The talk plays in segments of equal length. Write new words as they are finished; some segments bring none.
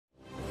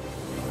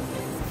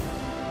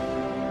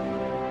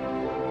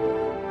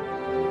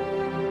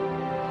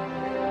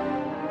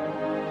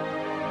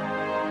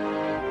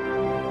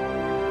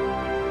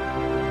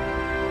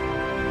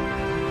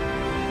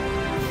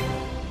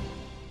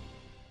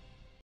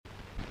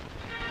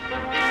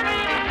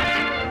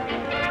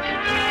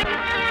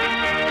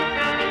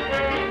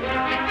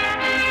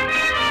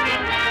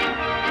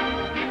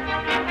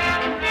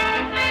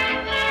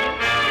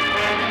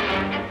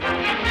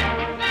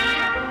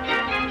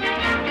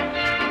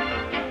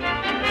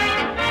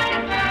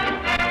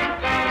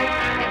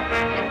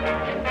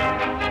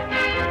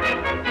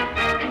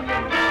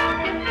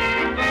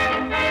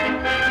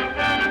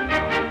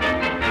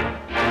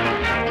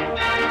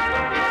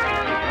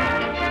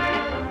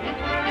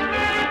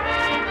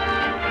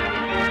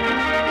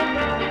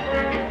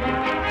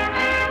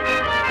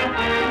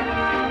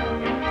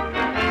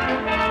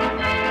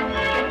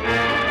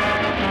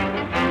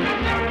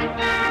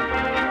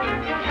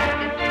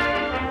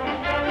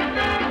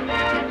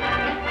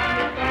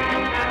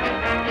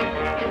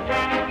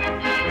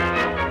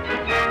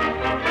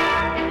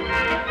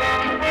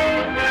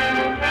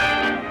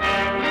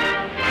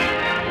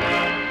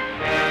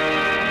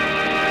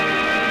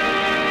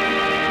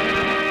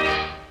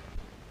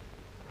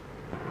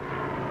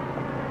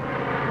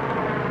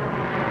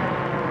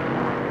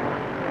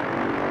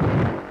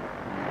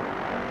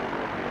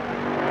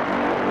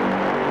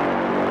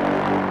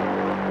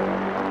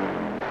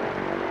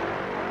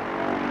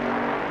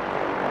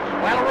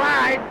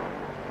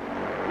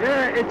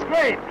Yeah, it's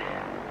great.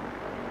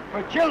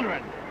 For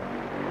children.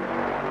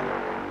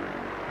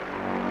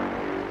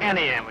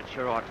 Any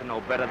amateur ought to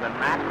know better than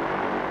that.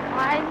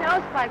 I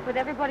know, Spike, but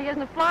everybody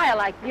isn't a flyer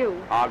like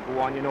you. I'll go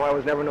on. You know I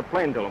was never in a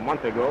plane till a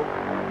month ago.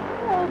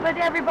 Oh, but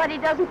everybody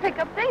doesn't pick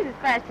up things as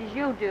fast as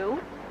you do.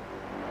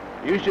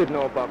 You should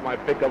know about my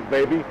pickup,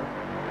 baby.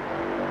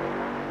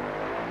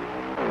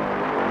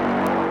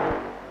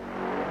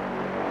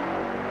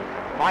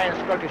 My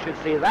instructor should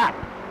see that.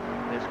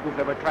 If this goof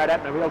ever tried that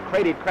in a real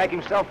crate, he'd crack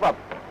himself up.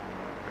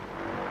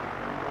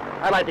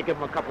 I'd like to give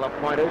him a couple of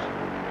pointers.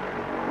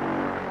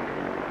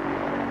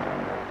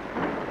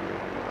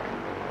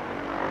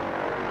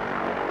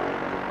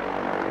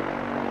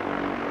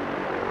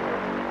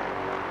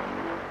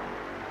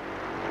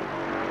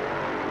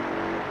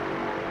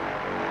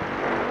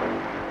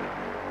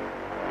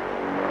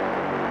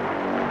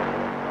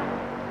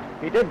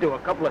 He did do a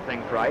couple of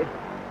things right.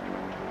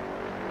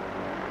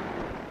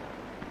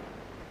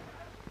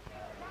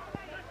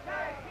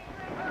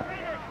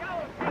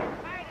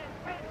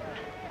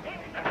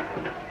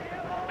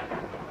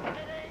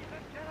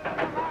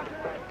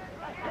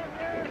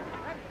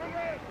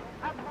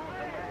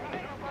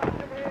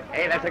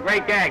 Hey, that's a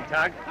great gag,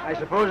 Tug. I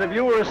suppose if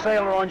you were a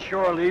sailor on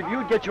shore leave,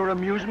 you'd get your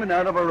amusement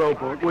out of a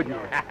rowboat, wouldn't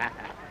you?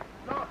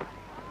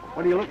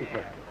 What are you looking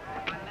for?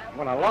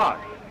 What a loss.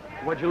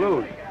 What'd you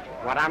lose?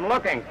 What I'm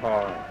looking for.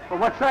 Well,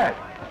 what's that?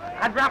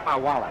 I dropped my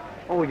wallet.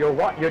 Oh, you're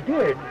what? You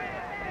did?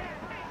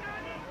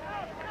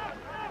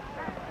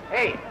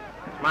 Hey,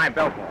 it's my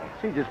billfold.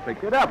 She just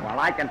picked it up. Well,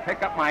 I can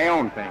pick up my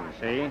own things,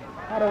 see?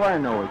 How do I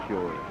know it's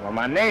yours? Well,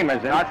 my name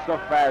is in... Not so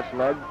fast,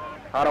 Lug.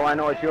 How do I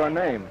know it's your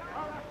name?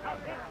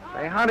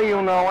 Say, how do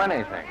you know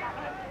anything?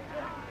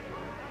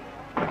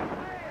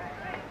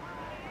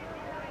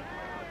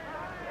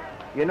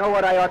 You know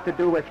what I ought to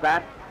do with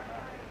that?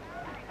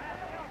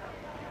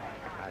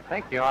 I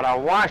think you ought to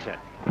wash it.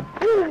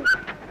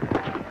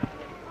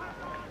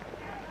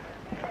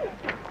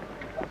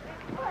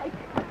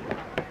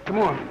 Come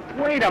on.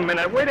 Wait a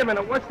minute.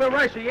 What's the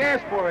rush? He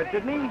asked for it,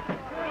 didn't he?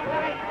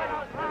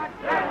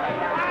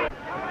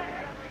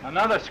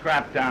 Another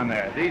scrap down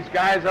there. These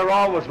guys are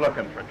always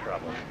looking for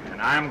trouble.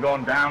 And I'm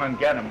going down and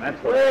get them,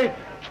 that's what...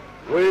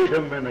 Wait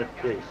a minute,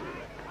 Casey.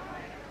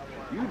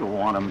 You don't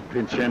want to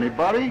pinch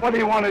anybody. What do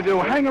you want to do?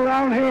 Hang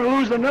around here and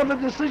lose another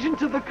decision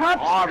to the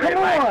cops? Oh, come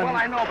relax. on. Well,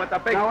 I know, but the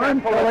big... Now,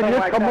 I'm telling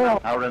you, come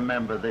on. Now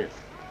remember this.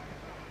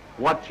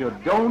 What you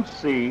don't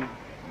see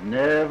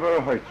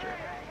never hurt you.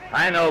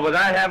 I know, but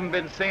I haven't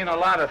been seeing a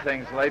lot of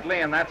things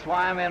lately, and that's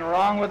why I'm in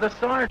wrong with the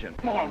sergeant.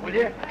 Come on, will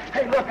you?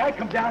 Hey, look, I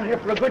come down here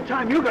for a good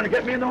time. You're going to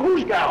get me in the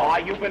hoosgow. Oh,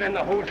 you've been in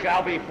the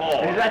hoosgow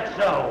before. Is that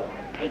so?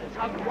 Hey,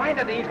 Tug, why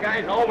do these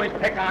guys always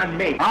pick on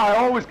me? I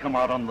always come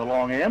out on the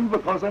long end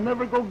because I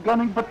never go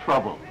gunning for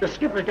trouble. The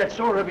skipper gets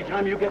sore every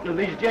time you get into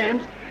these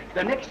jams.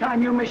 The next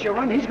time you miss your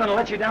run, he's going to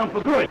let you down for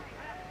good.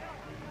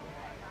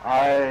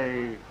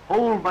 I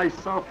hold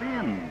myself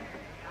in.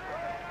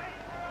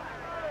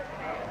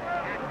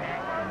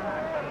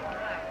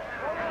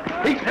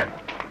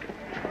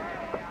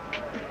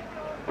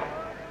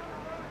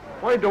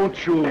 Why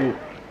don't you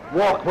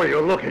walk where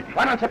you're looking?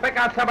 Why don't you pick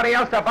out somebody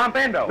else to bump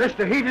into?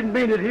 Mister, he didn't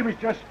mean it. He was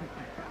just...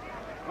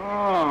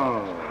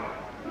 Oh.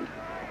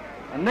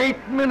 An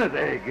 8-minute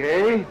egg,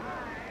 eh?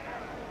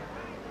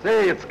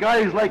 Say, it's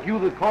guys like you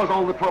that cause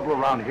all the trouble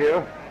around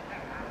here.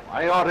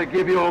 I ought to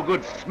give you a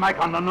good smack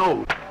on the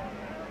nose.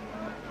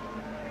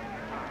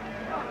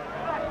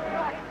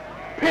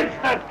 Pinch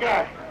that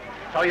guy!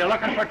 So you're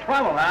looking for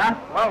trouble, huh?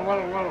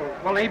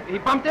 Well, he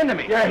bumped into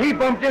me. Yeah, he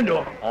bumped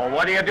into him. Oh,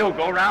 what do?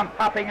 Go around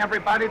popping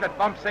everybody that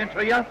bumps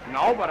into you?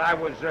 No, but I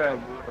was,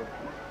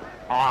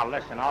 Oh,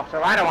 listen,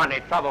 officer, I don't want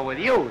any trouble with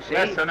you, see?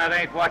 Listen, it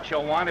ain't what you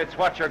want, it's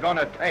what you're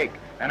gonna take.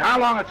 And how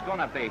long it's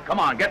gonna be. Come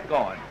on, get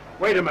going.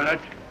 Wait a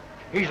minute.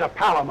 He's a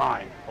pal of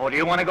mine. Oh, do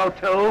you want to go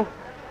too?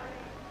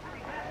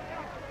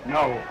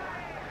 No.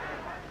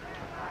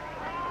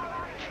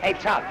 Hey,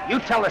 Tug, you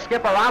tell the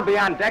skipper I'll be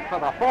on deck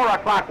for the 4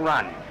 o'clock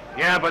run.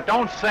 Yeah, but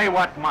don't say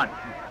what month.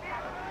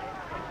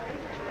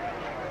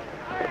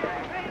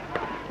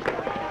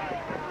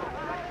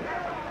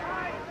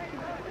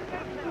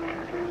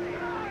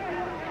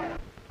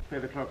 Pay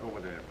the clerk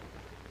over there.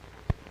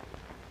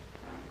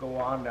 Go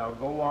on now,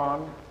 go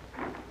on.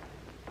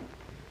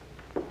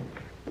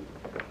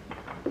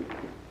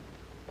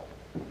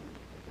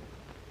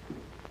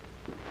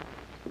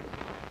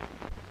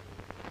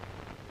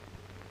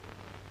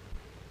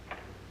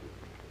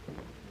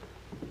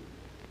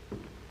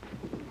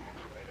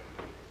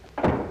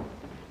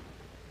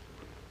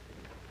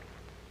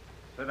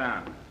 Sit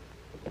down.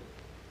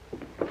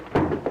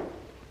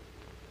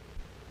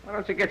 Why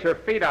don't you get your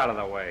feet out of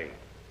the way?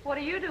 What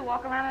do you do,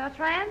 walk around in a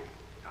trance?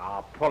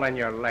 Oh, pull in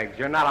your legs.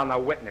 You're not on the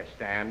witness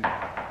stand.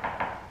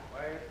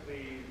 Quiet,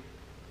 please.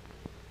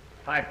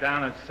 Pipe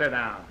down and sit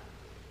down.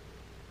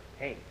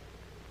 Hey.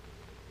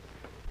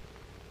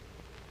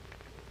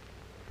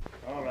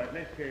 All right,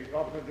 next case,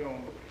 Officer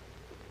Doom.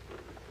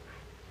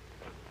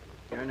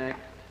 You're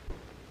next.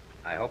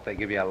 I hope they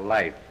give you a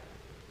life.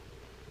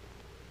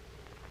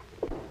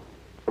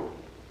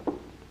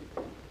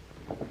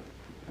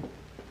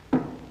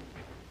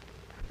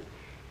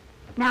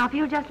 Now, if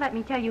you'll just let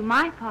me tell you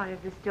my part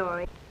of the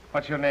story.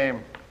 What's your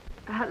name?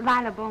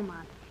 Lila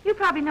Beaumont. You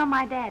probably know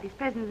my dad. He's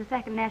president of the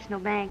Second National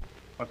Bank.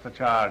 What's the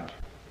charge?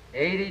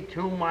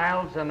 82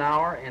 miles an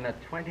hour in a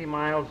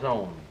 20-mile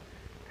zone,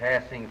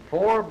 passing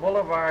 4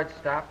 boulevard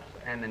stops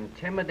and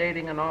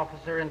intimidating an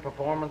officer in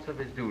performance of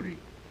his duty.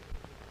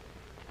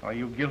 Are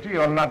you guilty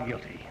or not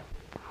guilty?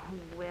 Oh,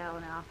 well,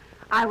 now,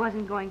 I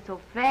wasn't going so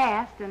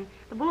fast, and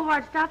the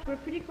boulevard stops were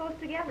pretty close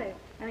together.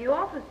 And the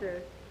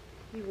officer,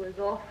 he was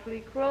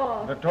awfully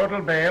cross. The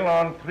total bail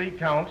on 3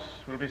 counts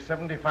will be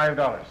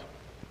 $75.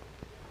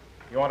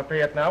 You want to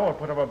pay it now or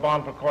put up a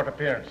bond for court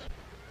appearance?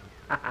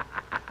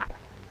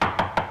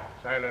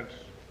 Silence.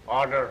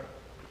 Order.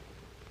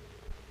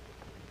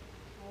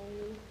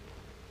 Oh,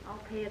 I'll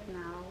pay it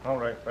now. All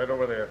right, right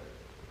over there.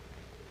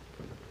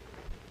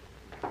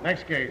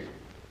 Next case.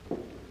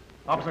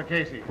 Officer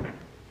Casey.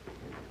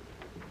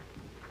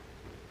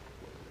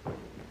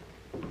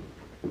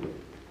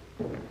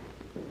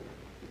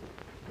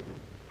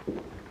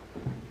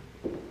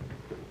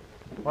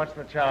 What's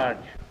the charge?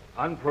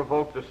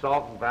 Unprovoked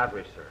assault and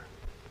battery, sir.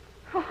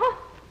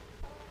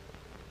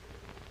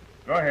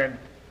 Go ahead.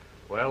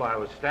 Well, I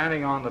was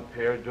standing on the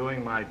pier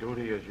doing my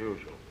duty as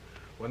usual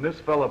when this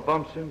fella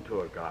bumps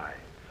into a guy,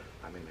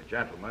 a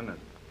gentleman,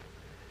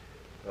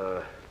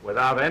 and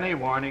without any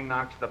warning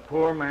knocks the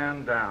poor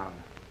man down.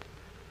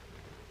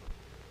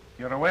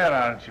 You're aware,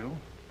 aren't you,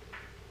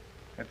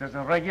 that there's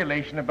a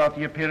regulation about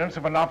the appearance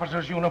of an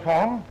officer's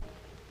uniform?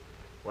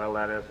 Well,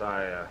 that is,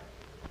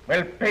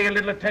 Well, pay a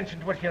little attention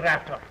to it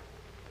hereafter.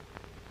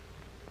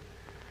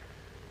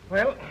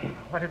 Well,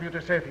 what have you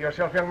to say for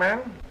yourself, young man?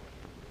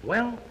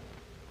 Well,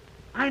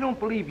 I don't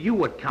believe you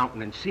would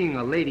countenance seeing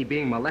a lady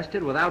being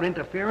molested without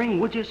interfering,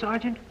 would you,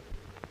 Sergeant?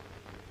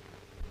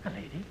 A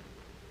lady?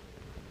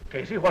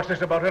 Casey, what's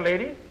this about a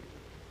lady?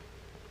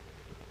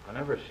 I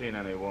never seen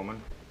any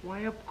woman.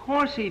 Why, of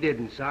course he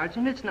didn't,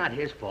 Sergeant. It's not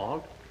his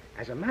fault.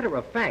 As a matter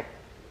of fact,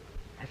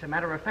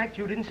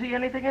 you didn't see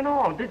anything at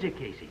all, did you,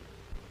 Casey?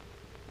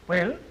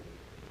 Well,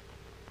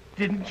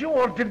 didn't you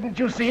or didn't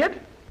you see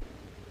it?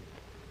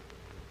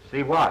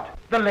 See what?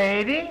 The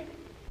lady?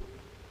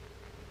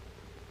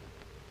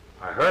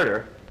 I heard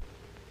her.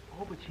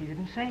 Oh, but she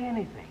didn't say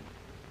anything.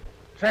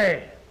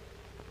 Say,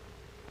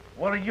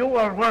 were you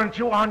or weren't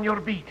you on your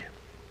beat?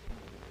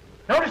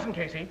 Now listen,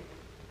 Casey.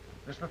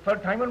 This is the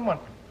 3rd time in a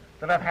month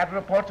that I've had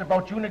reports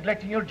about you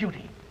neglecting your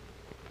duty.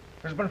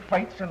 There's been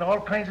fights and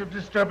all kinds of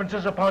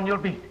disturbances upon your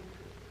beat.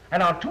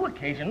 And on 2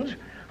 occasions,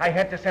 I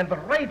had to send the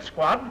raid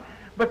squad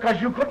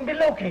because you couldn't be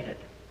located.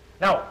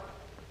 Now,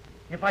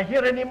 if I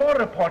hear any more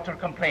reports or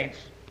complaints,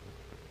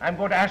 I'm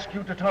going to ask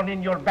you to turn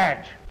in your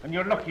badge. And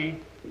you're lucky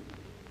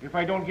if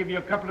I don't give you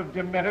a couple of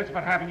demerits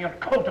for having your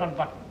coat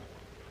unbuttoned.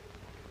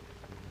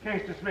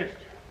 Case dismissed.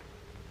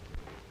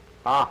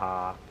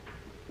 Ha-ha.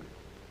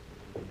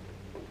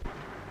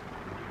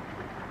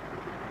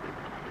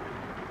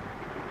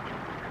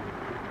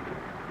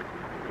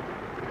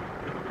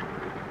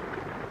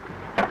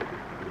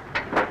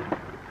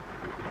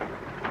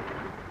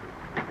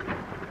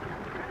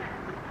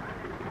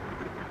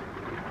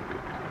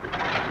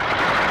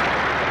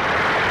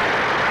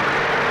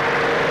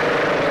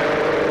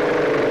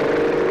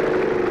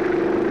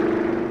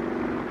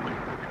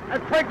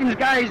 Perkins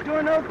guy, he's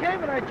doing okay,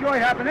 but that joy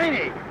happened, ain't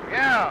he?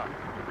 Yeah.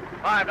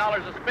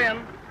 $5 a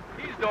spin.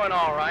 He's doing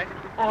all right.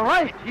 All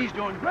right, he's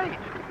doing great.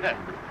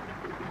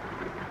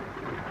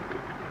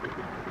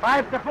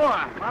 5 to 4.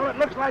 Well, it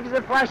looks like as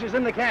if Flash is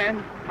in the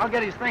can. I'll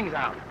get his things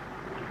out.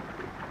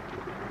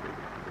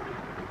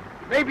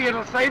 Maybe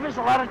it'll save us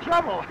a lot of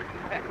trouble.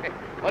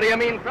 What do you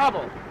mean,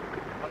 trouble?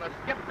 When the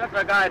skip sets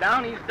a guy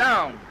down, he's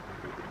down.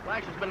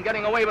 Flash has been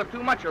getting away with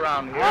too much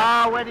around here.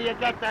 Ah, where do you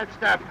get that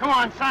stuff? Come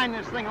on, sign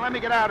this thing and let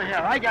me get out of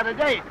here. I got a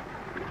date.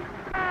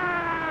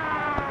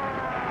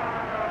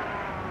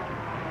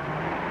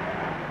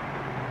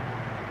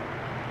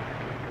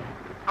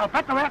 I'll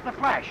bet they're after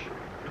Flash.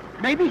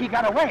 Maybe he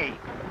got away.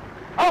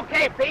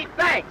 Okay, Pete,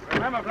 thanks.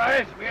 Remember,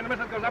 Flash, me and the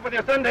missus goes up with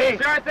you Sunday.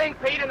 Sure thing,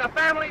 Pete, and the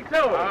family,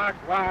 too. Ah,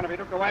 come on, if you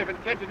took the wife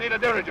and kids, you need a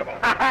dirigible.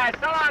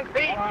 So long,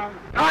 Pete. All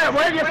right,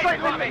 well, you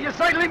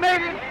certainly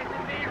made it. Yes,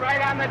 indeed,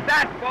 right on the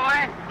dot,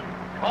 boy.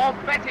 Old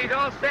Betsy's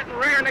all set and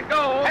raring to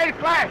go. Hey,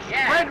 Flash,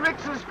 Yeah.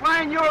 Fredericks is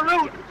flying your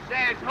route.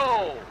 Says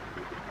who?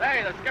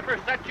 Say, the skipper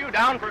set you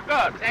down for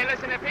good. Say,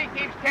 listen, if he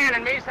keeps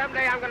canning me,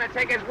 someday I'm going to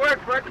take his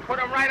word for it and put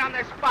him right on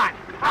the spot.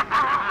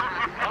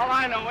 All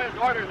I know is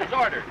orders is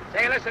orders.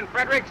 Say, listen,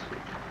 Fredericks,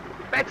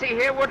 Betsy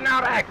here wouldn't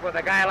outact with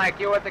a guy like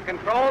you at the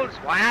controls.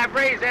 Why, I've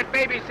raised that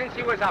baby since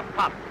she was a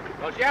pup.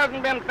 Well, she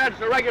hasn't been fed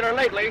so regular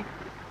lately.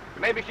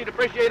 Maybe she'd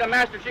appreciate a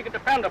master she could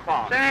depend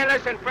upon. Say,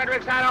 listen,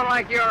 Fredericks, I don't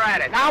like you're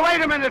at it. Now,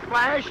 wait a minute,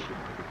 Flash. Is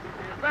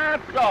that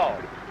so?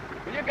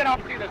 Will you get out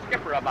and see the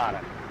skipper about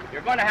it?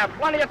 You're going to have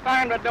plenty of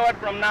time to do it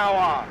from now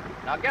on.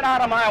 Now get out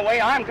of my way.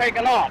 I'm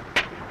taking off.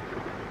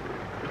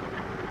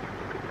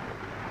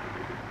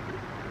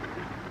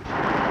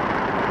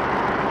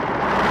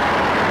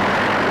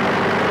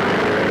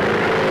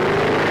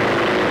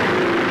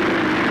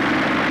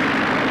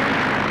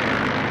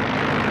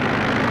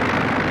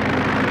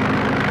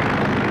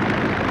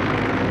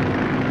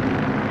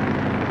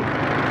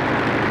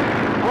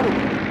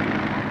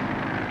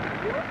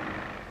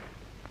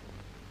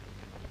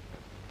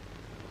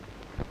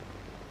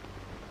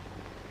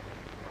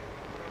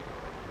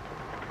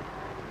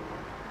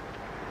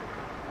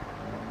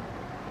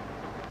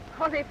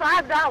 Only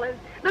 $5.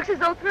 Looks as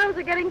though thrills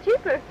are getting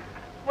cheaper.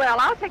 Well,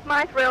 I'll take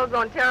my thrills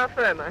on terra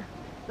firma.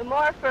 The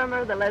more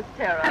firmer, the less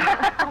terror.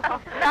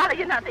 Sally,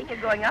 you're not thinking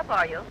of going up,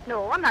 are you?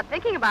 No, I'm not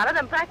thinking about it.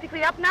 I'm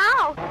practically up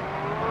now.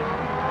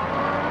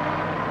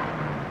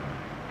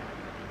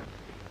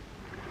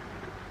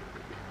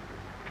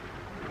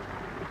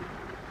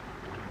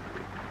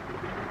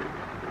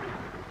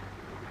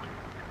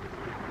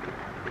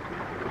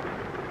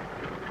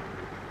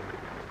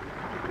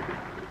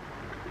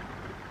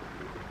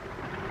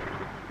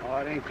 Oh,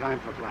 it ain't time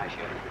for Flash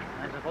yet.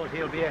 I suppose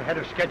he'll be ahead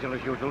of schedule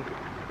as usual.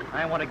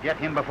 I want to get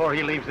him before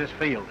he leaves this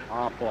field.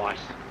 Oh, boss,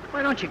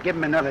 why don't you give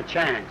him another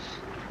chance?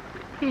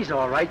 He's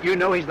all right. You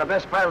know he's the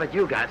best pilot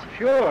you got.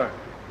 Sure.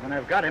 When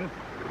I've got him,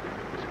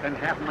 I spend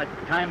half my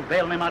time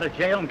bailing him out of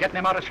jail and getting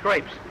him out of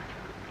scrapes.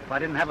 If I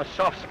didn't have a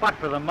soft spot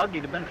for the mug,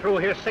 he'd have been through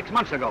here 6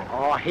 months ago.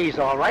 Oh, he's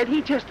all right.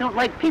 He just don't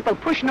like people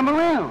pushing him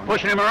around.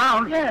 Pushing him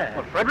around? Yeah.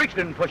 Well, Fredericks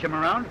didn't push him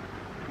around.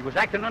 He was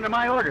acting under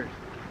my orders.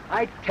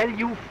 I tell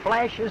you,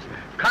 Flash has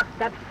cocked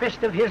that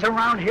fist of his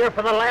around here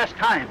for the last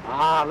time.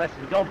 Ah,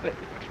 listen, don't be...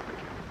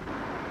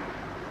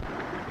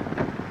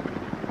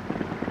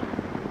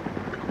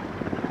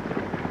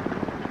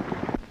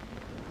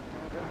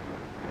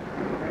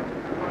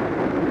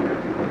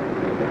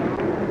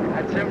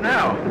 That's him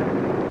now.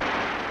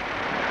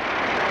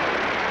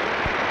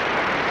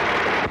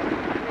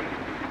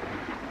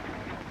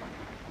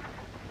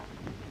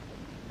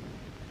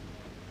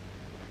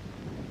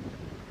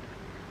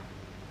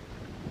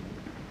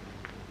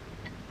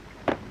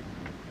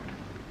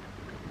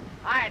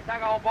 Hi,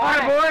 Tug, old boy.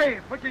 Hi, boy.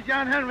 Put your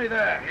John Henry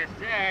there. Yes,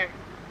 sir.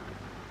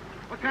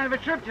 What kind of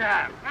a trip you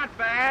have? Not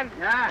bad.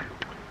 Yeah?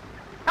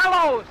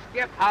 Hello,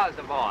 Skip. How's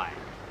the boy?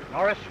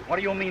 Norris, what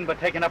do you mean by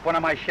taking up one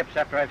of my ships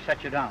after I've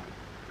set you down?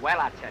 Well,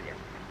 I'll tell you.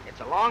 It's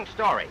a long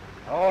story.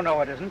 Oh,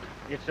 no, it isn't.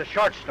 It's a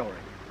short story.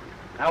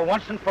 Now,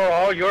 once and for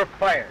all, you're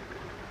fired.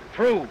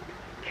 Through.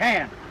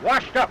 Canned.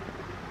 Washed up.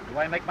 Do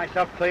I make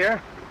myself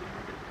clear?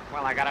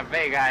 Well, I got a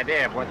vague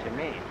idea of what you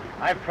mean.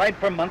 I've tried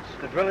for months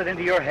to drill it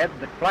into your head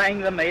that flying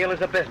the mail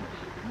is a business,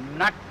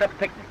 not a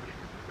picnic.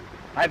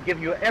 I've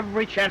given you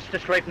every chance to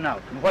straighten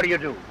out, and what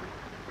do?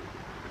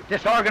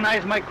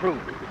 Disorganize my crew,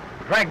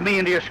 drag me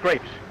into your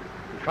scrapes,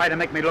 and try to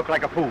make me look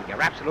like a fool.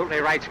 You're absolutely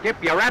right, Skip.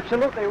 You're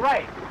absolutely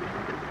right.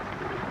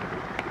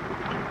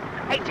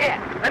 Hey, Ted,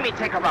 let me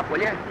take her up,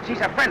 will you? She's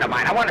a friend of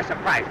mine. I want to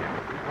surprise her.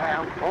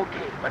 Well,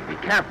 okay, but be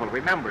careful.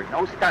 Remember,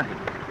 no stunting.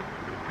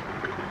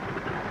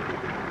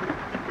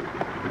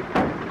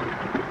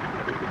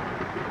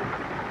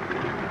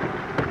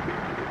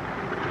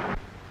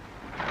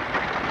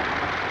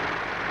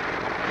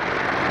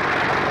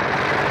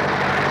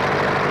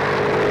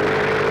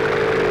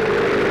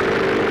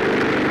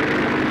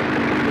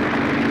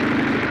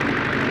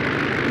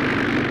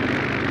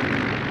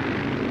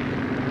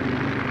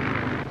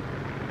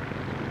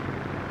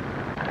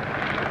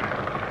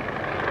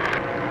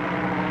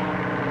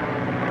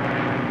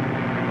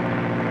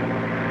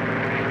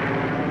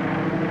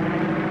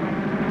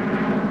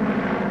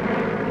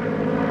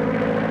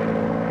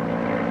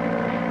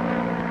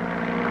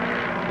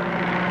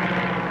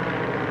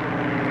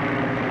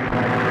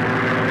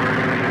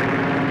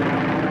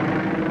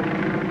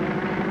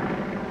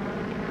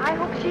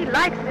 She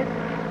likes it.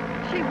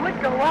 She would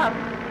go up.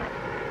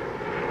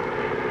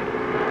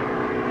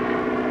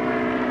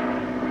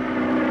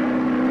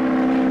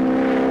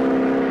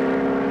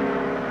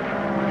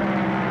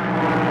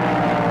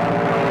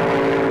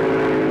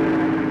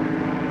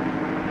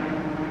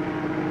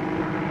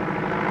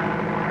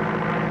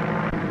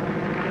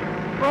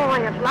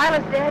 Boy, if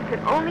Lila's dad could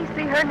only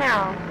see her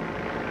now.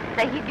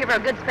 Say he'd give her a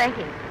good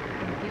spanking.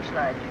 You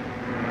sludge.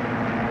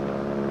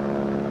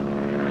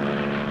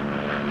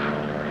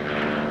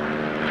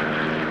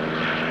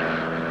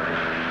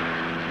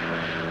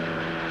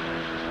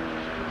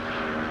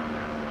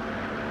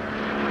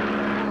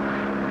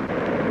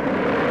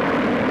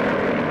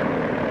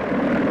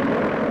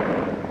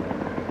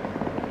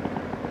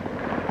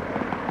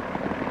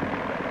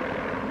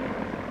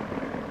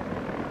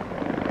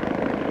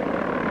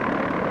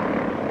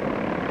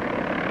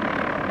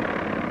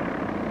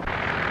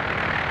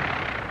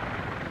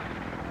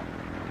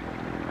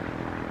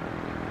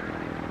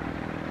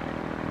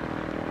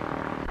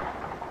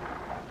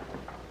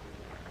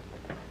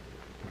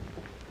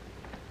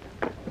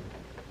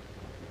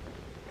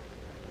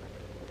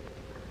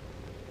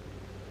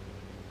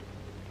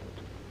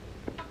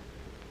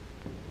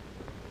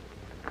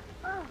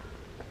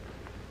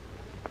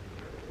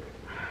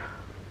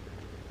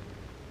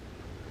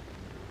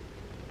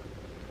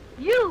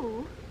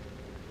 You?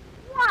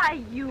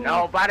 Why, you...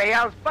 Nobody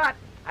else but.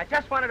 I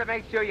just wanted to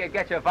make sure you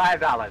get your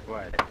 $5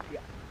 worth.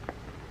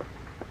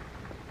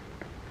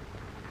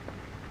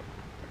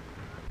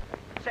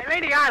 Say,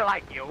 lady, I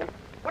like you.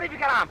 What have you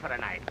got on for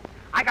tonight?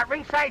 I got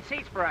ringside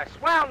seats for a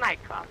swell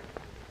nightclub.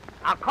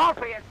 I'll call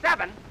for you at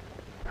 7.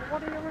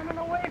 What are you running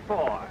away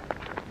for?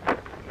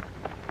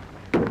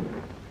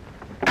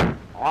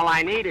 All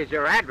I need is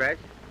your address.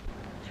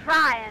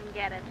 Try and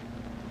get it.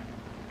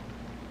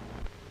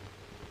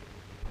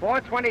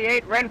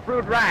 428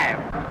 Renfrew Drive.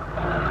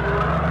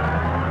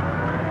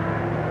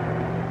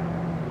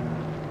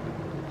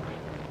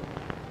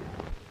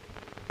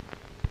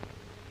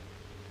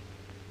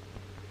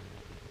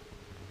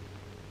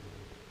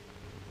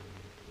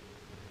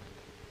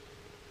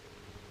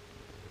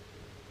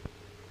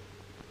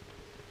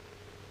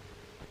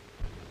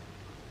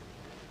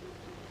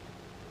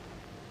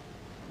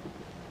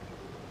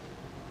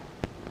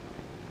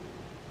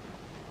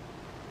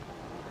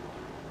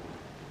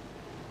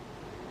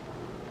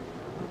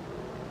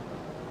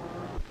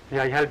 May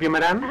I help you,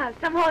 madame?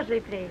 Some horsley,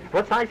 please.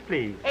 What size,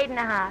 please?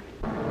 8.5.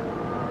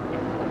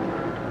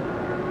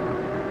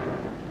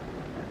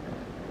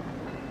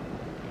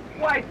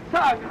 Why,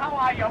 Tug, how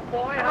are you,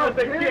 boy? How's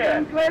the kid?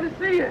 I'm glad to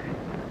see you.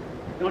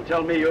 Don't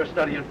tell me you're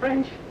studying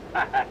French.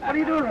 What are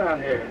you doing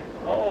around here?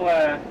 Oh,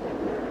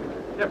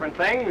 different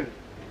things.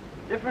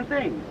 Different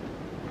things.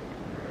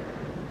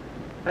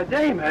 A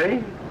dame,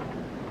 eh?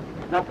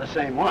 Not the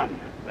same one.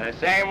 The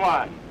same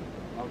one.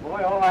 Well,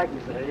 boy, all I can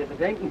say, if a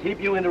dame can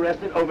keep you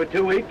interested over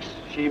 2 weeks,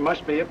 she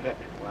must be a pet.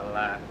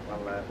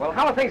 Well,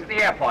 how are things at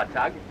the airport,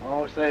 Tug?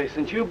 Oh, say,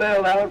 since you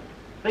bailed out,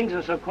 things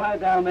are so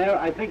quiet down there,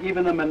 I think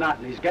even the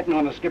monotony's getting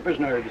on the skipper's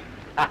nerves.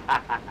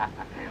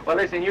 Well,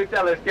 listen, you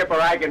tell the skipper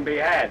I can be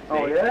had, see?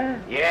 Oh, yeah?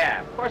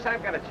 Yeah. Of course,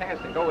 I've got a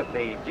chance to go with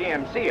the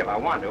GMC if I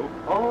want to.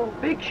 Oh,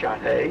 big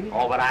shot, eh?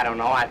 Oh, but I don't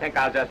know. I think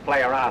I'll just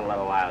play around a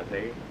little while,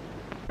 see?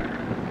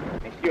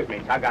 Excuse me,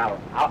 Tug.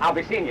 I'll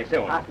be seeing you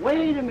soon.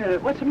 Wait a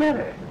minute. What's the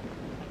matter?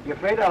 You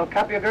afraid I'll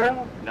cup your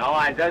girl? No,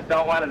 I just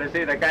don't want her to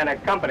see the kind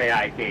of company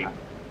I keep.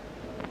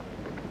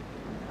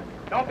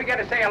 Don't forget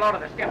to say hello to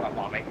the skipper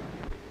for me.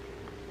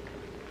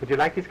 Would you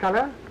like this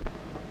color?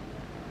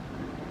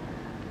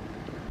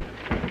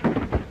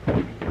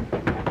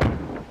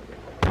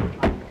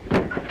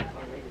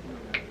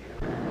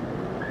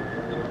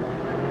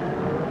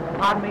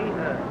 Pardon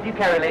me, do you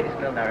carry ladies'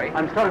 millinery?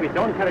 I'm sorry, we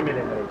don't carry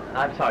millinery.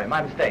 I'm sorry,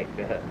 my mistake.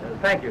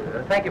 Thank you.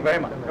 Thank you very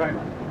much. Very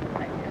much.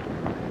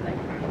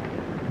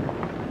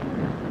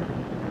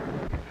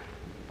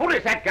 Who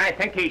does that guy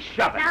think he's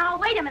shoving? Now,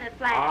 wait a minute,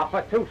 Flash. Oh,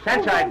 for 2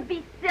 cents, Oh, don't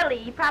be silly.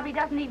 He probably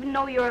doesn't even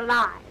know you're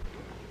alive.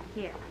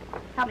 Here,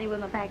 help me with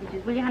my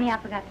packages. Will you, honey? I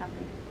forgot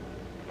something.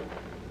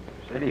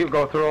 So do you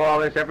go through all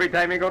this every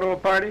time you go to a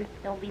party?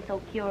 Don't be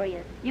so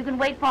curious. You can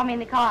wait for me in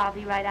the car. I'll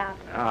be right out.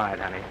 All right,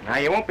 honey. Now,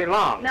 you won't be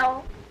long.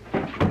 No.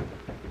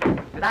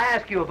 Did I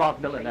ask you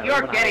about millinery?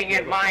 You're getting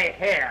in my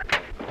hair.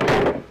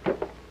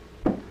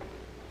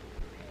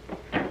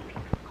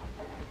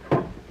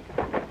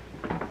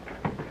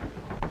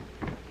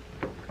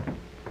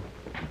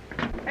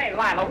 Hey,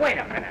 Lila, wait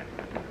a minute.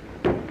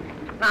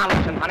 Now,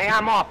 listen, honey,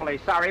 I'm awfully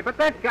sorry, but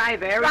that guy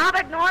there...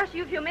 Robert Norris,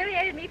 you've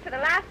humiliated me for the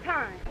last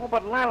time. Oh,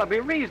 but Lila, be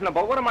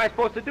reasonable. What am I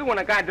supposed to do when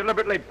a guy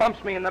deliberately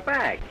bumps me in the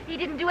back? He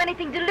didn't do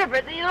anything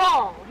deliberately at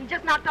all. He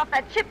just knocked off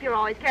that chip you're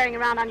always carrying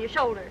around on your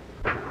shoulder.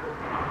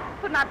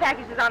 Put my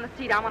packages on the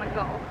seat. I want to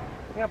go.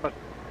 Yeah, but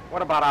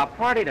what about our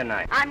party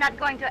tonight? I'm not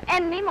going to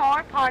any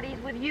more parties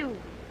with you.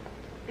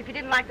 If you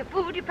didn't like the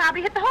food, you'd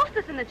probably hit the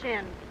hostess in the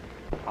chin.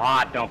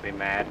 Ah, don't be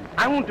mad.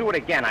 I won't do it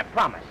again, I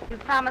promise. You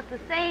promised the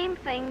same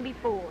thing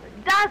before,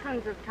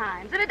 dozens of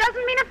times, and it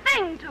doesn't mean a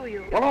thing to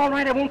you. Well, all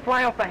right, I won't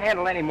fly off the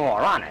handle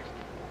anymore, honest.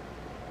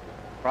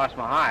 Cross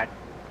my heart.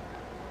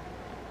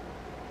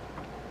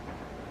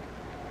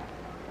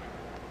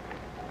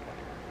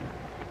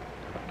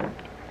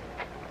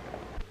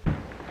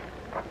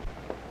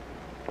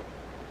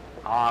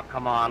 Oh,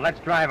 come on. Let's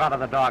drive out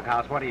of the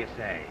doghouse. What do you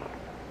say?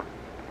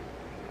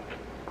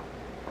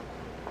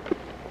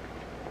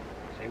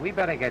 See, we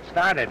better get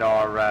started,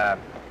 or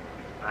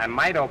I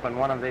might open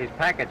one of these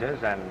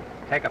packages and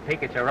take a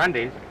peek at your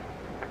undies.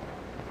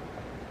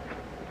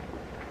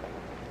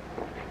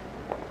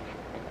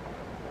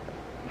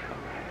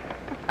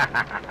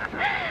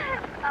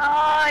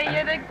 Oh,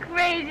 you're the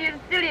craziest,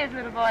 silliest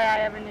little boy I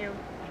ever knew.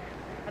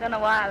 I don't know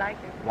why I like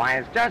you. Why,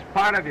 it's just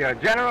part of your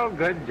general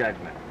good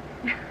judgment.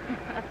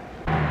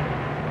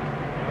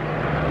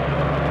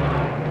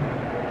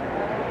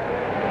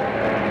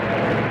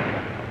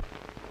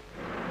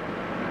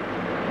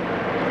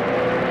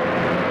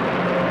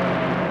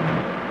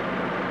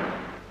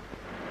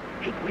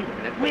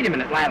 Wait a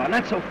minute, Lila,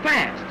 not so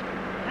fast.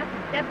 Not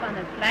to step on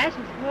the Flash.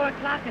 It's 4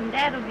 o'clock and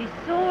Dad'll be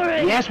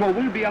soaring. Yes, well,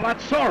 we'll be a lot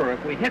sorer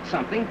if we hit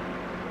something.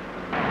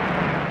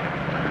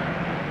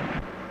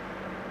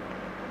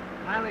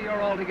 Lila,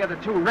 you're altogether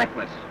too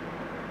reckless.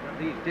 One of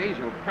these days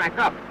you'll crack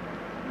up.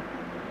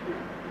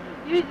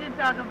 You should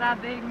talk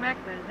about being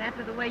reckless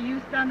after the way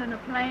you stunned in a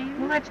plane.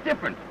 Well, that's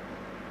different.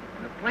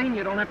 In a plane,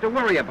 you don't have to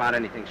worry about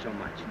anything so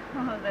much.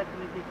 Oh, that's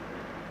ridiculous.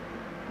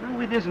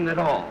 No, it isn't at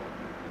all.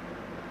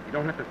 You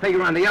don't have to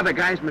figure on the other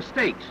guy's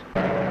mistakes.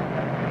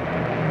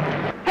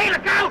 Hey,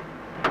 look out!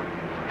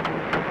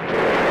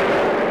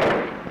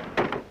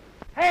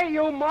 Hey,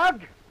 you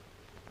mug!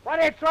 What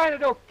are you trying to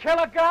do, kill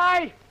a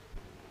guy?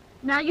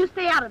 Now, you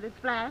stay out of this,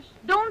 Flash.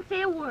 Don't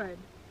say a word.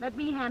 Let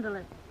me handle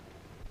it.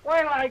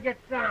 Wait till I get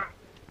down.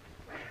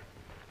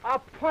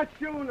 I'll punch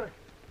you in the...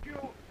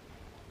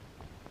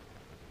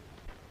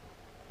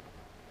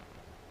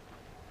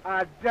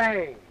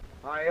 Dang.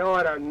 I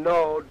ought to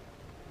know.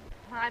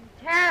 I'm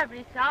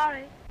terribly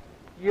sorry.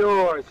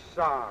 You're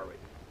sorry.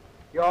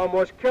 You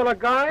almost kill a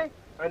guy,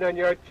 and then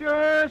you're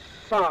just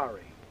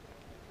sorry.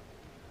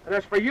 And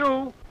as for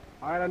you,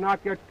 I ought to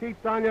knock your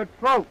teeth down your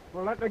throat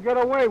for letting her get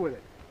away with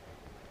it.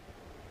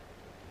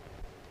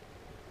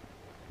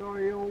 So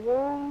you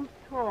won't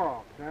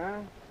talk, huh?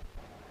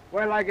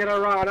 Well, I get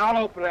around.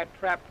 I'll open that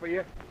trap for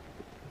you.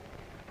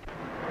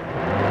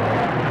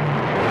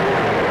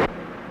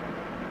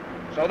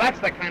 So that's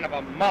the kind of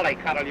a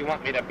mollycoddle you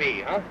want me to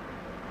be, huh?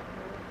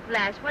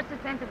 Flash, what's the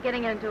sense of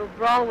getting into a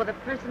brawl with a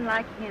person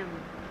like him?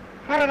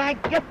 How did I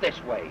get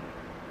this way?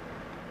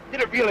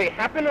 Did it really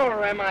happen,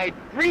 or am I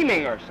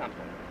dreaming or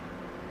something?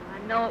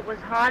 I know it was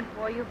hard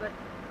for you, but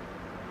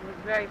I was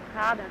very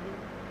proud of you.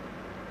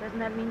 Doesn't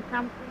that mean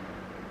something?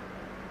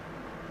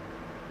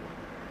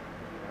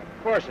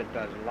 Of course it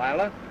does,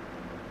 Lila.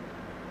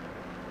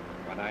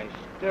 But I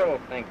still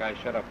think I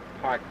should have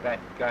parked that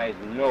guy's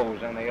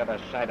nose on the other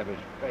side of his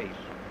face.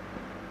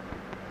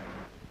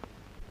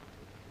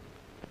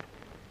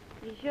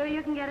 You sure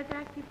you can get a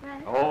taxi,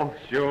 Flash? Oh,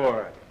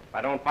 sure. If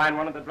I don't find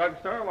one at the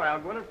drugstore, why, I'll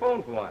go in and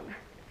phone for one.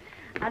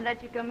 I'd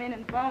let you come in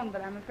and phone,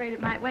 but I'm afraid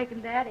it might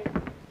waken Daddy.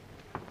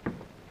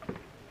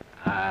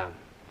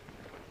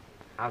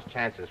 How's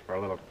chances for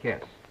a little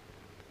kiss?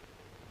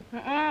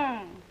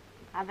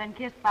 I've been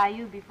kissed by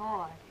you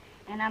before,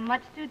 and I'm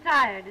much too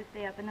tired to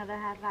stay up another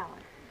half hour.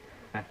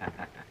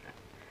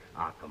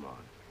 Oh, come on.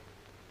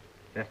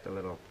 Just a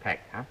little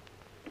peck, huh?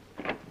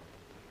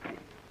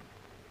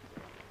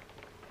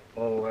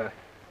 Oh,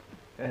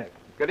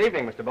 good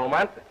evening, Mr.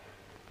 Beaumont.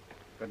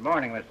 Good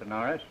morning, Mr.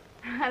 Norris.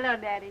 Hello,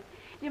 Daddy.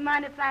 Do you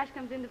mind if Flash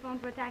comes in to phone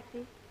for a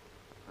taxi?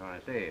 Oh, I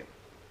see.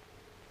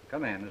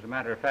 Come in. As a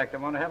matter of fact, I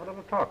want to have a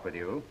little talk with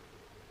you.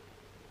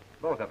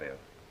 Both of you.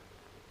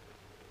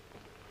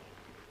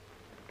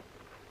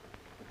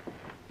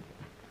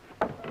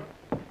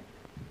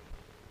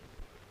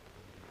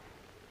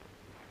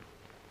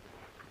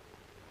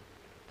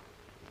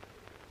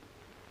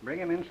 Bring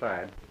him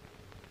inside.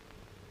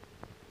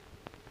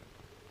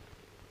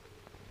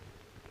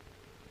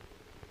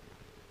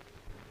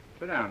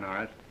 Sit down,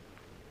 Norris.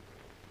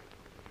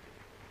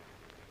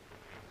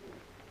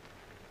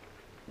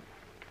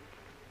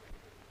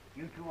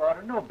 You two ought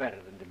to know better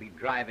than to be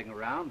driving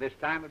around this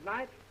time of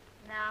night.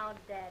 Now,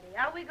 Daddy,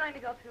 are we going to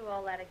go through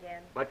all that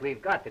again? But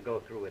we've got to go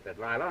through with it,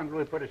 Lila, until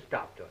we put a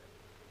stop to it.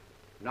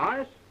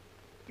 Norris,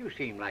 you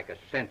seem like a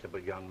sensible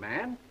young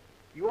man.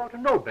 You ought to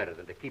know better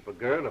than to keep a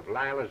girl of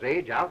Lila's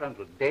age out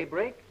until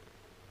daybreak.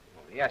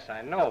 Well, yes,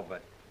 I know,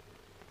 but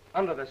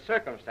under the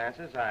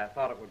circumstances, I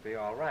thought it would be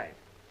all right.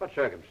 What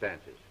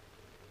circumstances?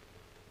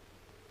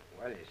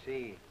 Well, you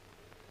see,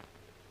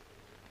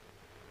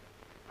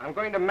 I'm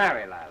going to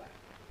marry Lila.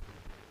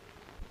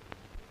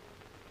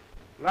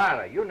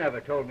 Lila, you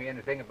never told me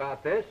anything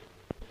about this.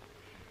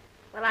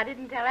 Well, I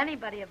didn't tell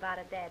anybody about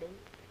it, Daddy.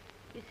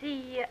 You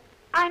see,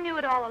 I knew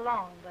it all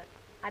along, but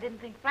I didn't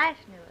think Flash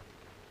knew it.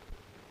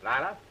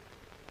 Lila,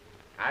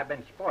 I've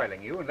been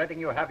spoiling you and letting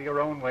you have your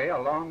own way a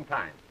long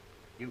time.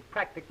 You've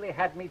practically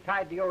had me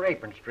tied to your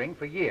apron string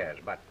for years,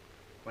 but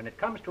when it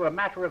comes to a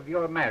matter of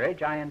your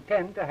marriage, I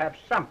intend to have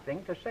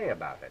something to say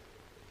about it.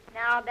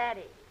 Now,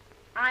 Daddy,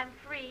 I'm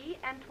free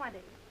and 20.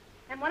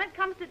 And when it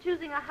comes to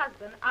choosing a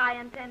husband, I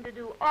intend to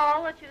do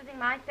all the choosing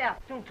myself.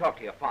 Don't talk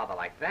to your father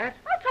like that.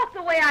 I'll talk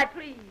the way I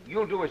please.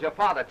 You'll do as your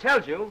father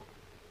tells you.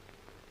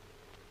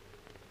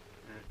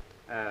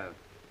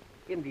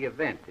 In the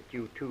event that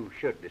you two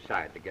should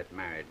decide to get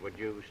married, would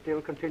you still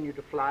continue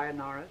to fly,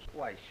 Norris?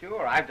 Why,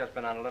 sure. I've just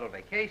been on a little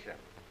vacation.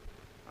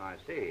 I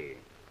see.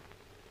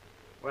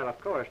 Well,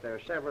 of course, there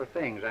are several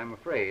things I'm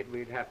afraid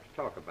we'd have to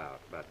talk about,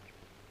 but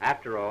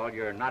after all,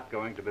 you're not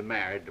going to be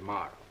married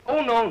tomorrow.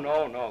 Oh,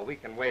 no. We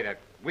can wait a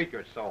week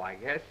or so, I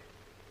guess.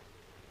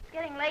 It's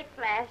getting late,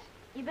 Flash.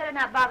 You better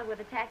not bother with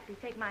a taxi.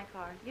 Take my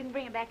car. You can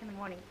bring it back in the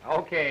morning.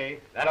 Okay.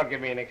 That'll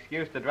give me an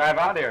excuse to drive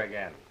out here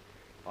again.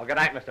 Well, good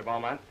night, Mr.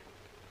 Beaumont.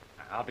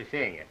 I'll be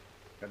seeing you.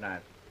 Good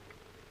night.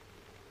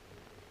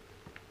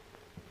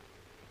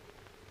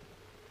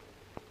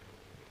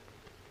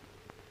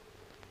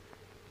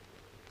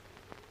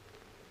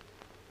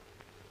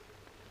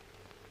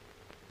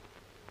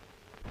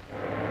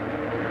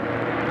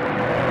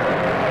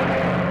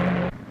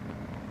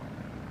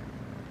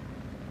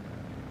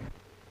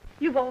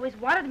 You've always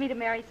wanted me to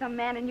marry some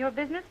man in your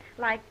business,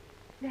 like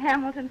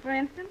Hamilton, for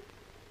instance.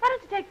 Why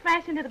don't you take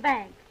Flash into the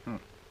bank?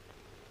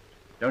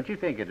 Don't you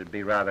think it'd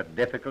be rather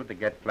difficult to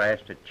get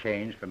Flash to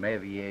change from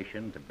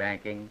aviation to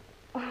banking?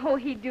 Oh,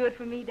 he'd do it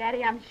for me,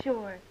 Daddy, I'm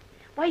sure.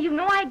 Why, you've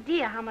no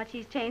idea how much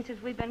he's changed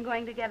since we've been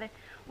going together.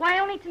 Why,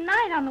 only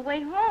tonight on the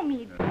way home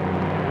he'd...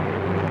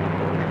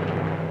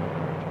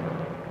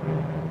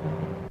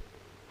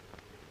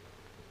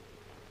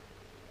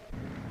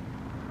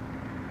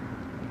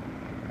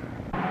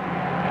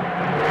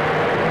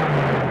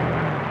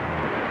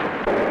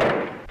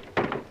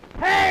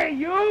 Hey,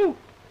 you!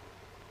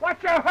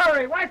 What's your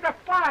hurry? Where's the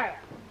fire?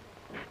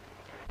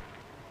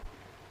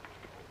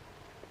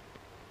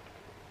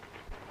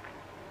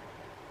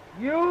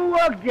 You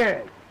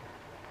again.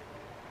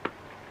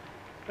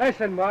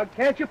 Listen, Mug,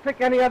 can't you pick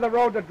any other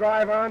road to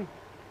drive on?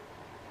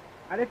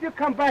 And if you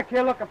come back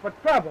here looking for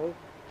trouble,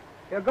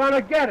 you're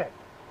gonna get it.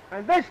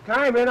 And this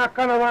time, you're not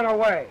gonna run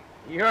away.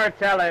 You're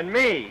telling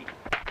me.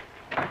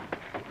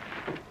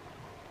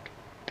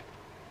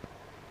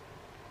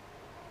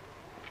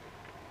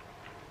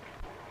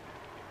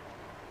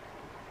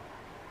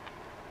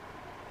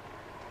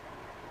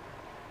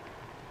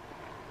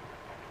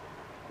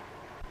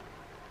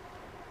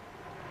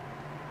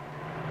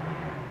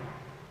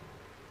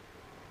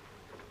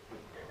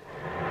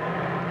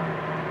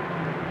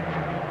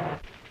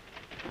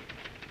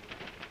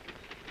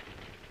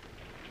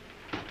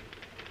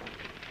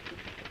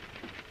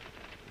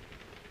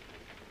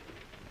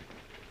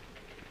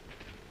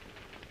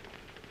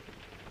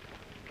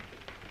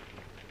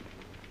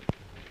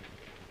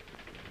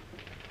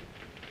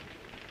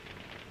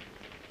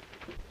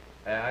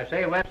 I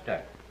say,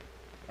 Webster,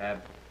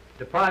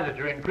 deposits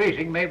are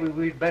increasing. Maybe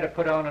we'd better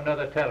put on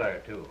another teller or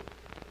two.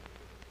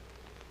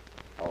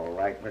 All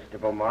right, Mr.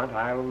 Beaumont,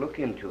 I'll look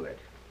into it.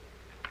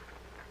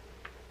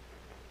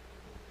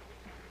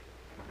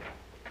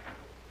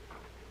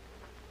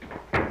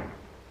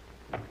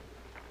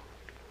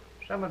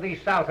 Some of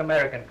these South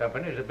American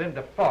companies have been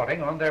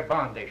defaulting on their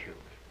bond issues.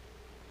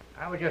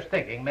 I was just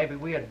thinking maybe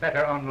we had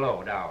better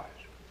unload ours.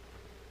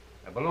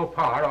 They're below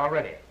par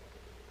already.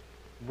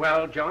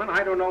 Well, John,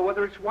 I don't know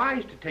whether it's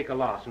wise to take a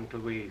loss until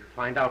we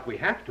find out we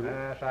have to.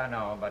 Yes, I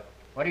know, but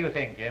what do you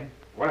think, Jim?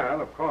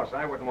 Well, of course,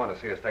 I wouldn't want to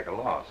see us take a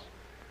loss.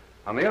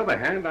 On the other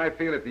hand, I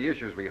feel that the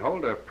issues we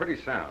hold are pretty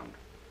sound.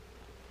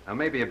 Now,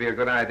 maybe it'd be a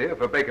good idea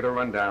for Baker to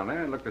run down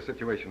there and look the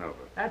situation over.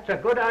 That's a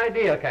good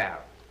idea, Cal.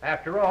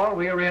 After all,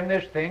 we're in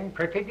this thing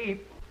pretty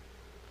deep.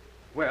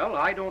 Well,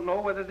 I don't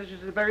know whether this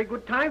is a very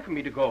good time for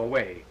me to go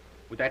away.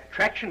 With that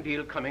traction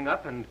deal coming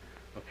up and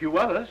a few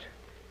others.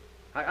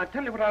 I'll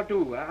tell you what I'll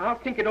do. I'll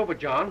think it over,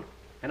 John,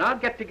 and I'll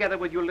get together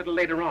with you a little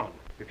later on.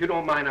 If you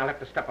don't mind, I'll have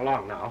to step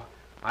along now.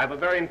 I have a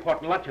very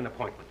important luncheon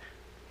appointment.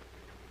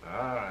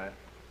 All right.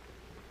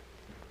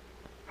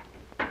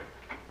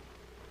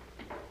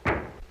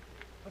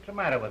 What's the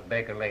matter with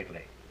Baker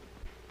lately?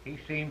 He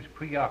seems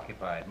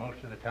preoccupied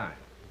most of the time.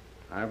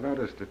 I've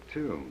noticed it,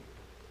 too.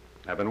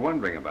 I've been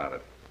wondering about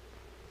it.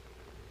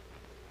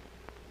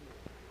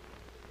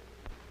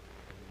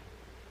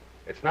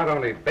 It's not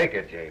only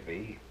Baker,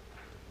 J.B.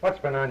 What's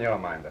been on your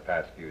mind the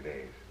past few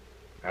days?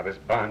 Now, this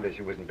bond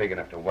issue isn't big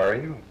enough to worry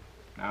you?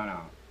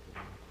 No.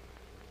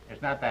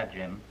 It's not that,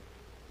 Jim.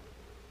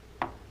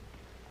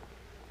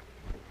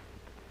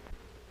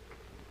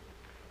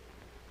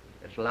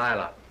 It's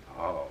Lila.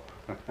 Oh.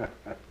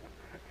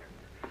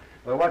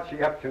 Well, what's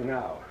she up to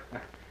now?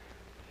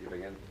 She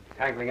begin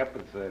tangling up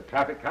with the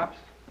traffic cops?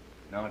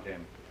 No,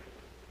 Jim.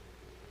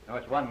 No,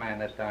 it's one man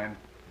this time.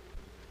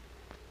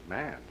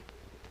 Man?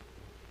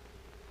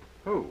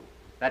 Who?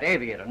 That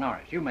aviator,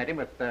 Norris. You met him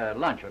at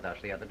lunch with us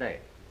the other day.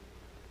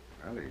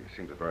 Well, he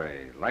seems a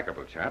very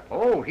likable chap.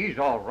 Oh, he's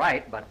all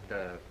right, but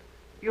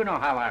you know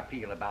how I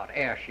feel about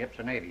airships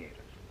and aviators.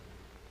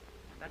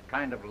 That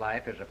kind of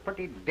life is a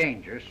pretty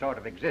dangerous sort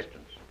of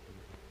existence.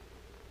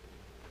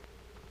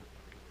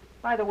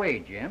 By the way,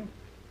 Jim,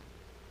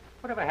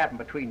 whatever happened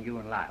between you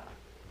and Lila?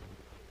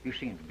 You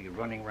seemed to be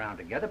running around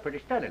together pretty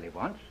steadily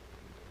once.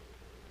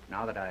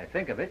 Now that I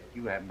think of it,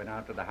 you haven't been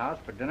out to the house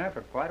for dinner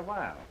for quite a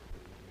while.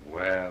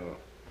 Well,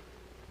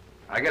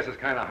 I guess it's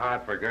kind of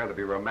hard for a girl to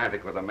be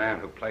romantic with a man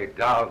who played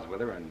dolls with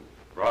her and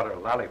brought her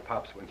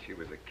lollipops when she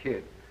was a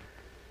kid.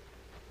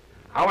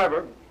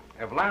 However,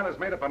 if Lila's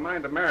made up her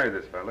mind to marry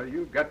this fella,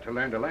 you've got to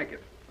learn to like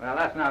it. Well,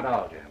 that's not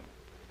all, Jim.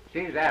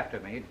 She's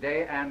after me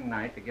day and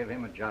night to give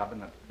him a job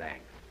in the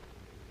bank.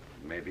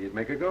 Maybe you'd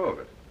make a go of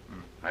it.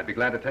 I'd be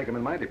glad to take him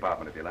in my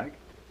department if you like.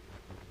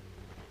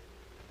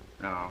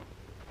 No,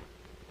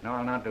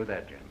 I'll not do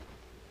that, Jim.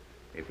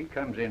 If he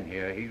comes in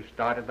here, he'll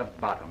start at the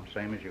bottom,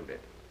 same as you did.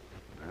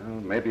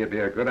 Well, maybe it'd be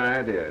a good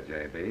idea,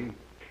 J.B.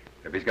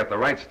 If he's got the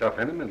right stuff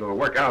in him, it'll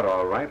work out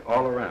all right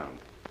all around.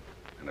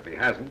 And if he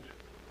hasn't,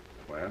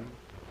 well,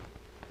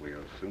 we'll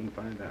soon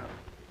find out.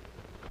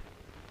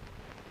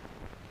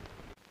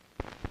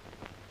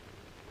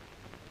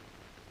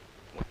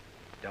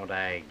 Don't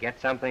I get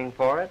something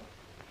for it?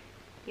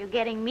 You're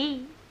getting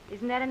me.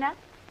 Isn't that enough?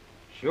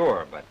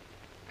 Sure, but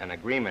an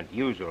agreement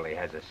usually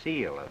has a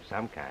seal of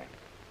some kind.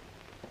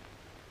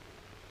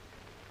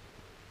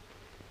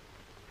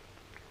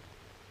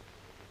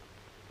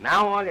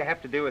 Now all you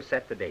have to do is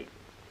set the date.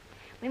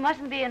 We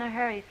mustn't be in a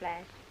hurry,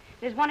 Flash.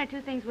 There's one or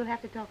two things we'll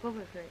have to talk over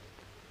first.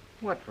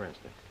 What, for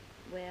instance?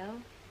 Well,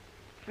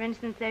 for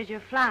instance, there's your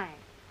flying.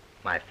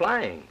 My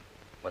flying?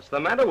 What's the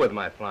matter with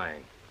my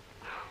flying?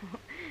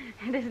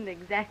 It isn't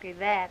exactly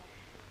that.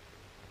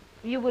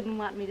 You wouldn't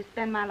want me to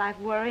spend my life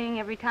worrying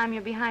every time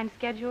you're behind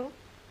schedule?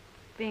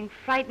 Being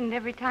frightened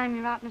every time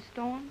you're out in a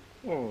storm?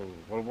 Oh,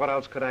 well, what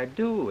else could I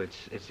do?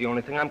 It's the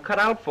only thing I'm cut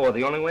out for,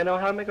 the only way I know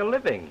how to make a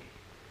living.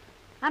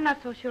 I'm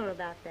not so sure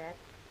about that.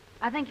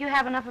 I think you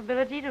have enough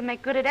ability to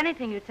make good at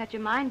anything you'd set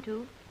your mind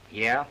to.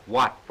 Yeah?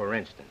 What, for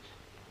instance?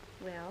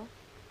 Well,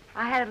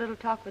 I had a little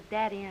talk with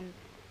Daddy, and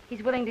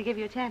he's willing to give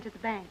you a chance at the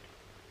bank.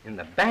 In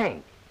the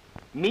bank?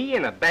 Me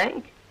in a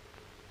bank?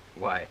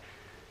 Why,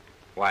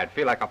 I'd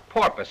feel like a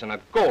porpoise in a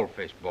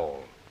goldfish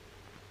bowl.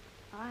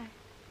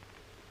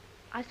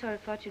 I sort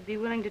of thought you'd be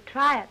willing to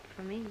try it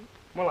for me.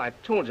 Well, I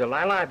told you,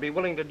 Lila, I'd be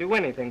willing to do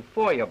anything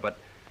for you, but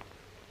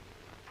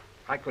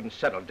I couldn't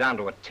settle down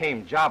to a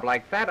tame job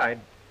like that.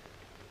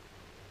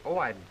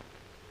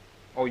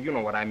 Oh, you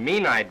know what I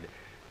mean. I'd...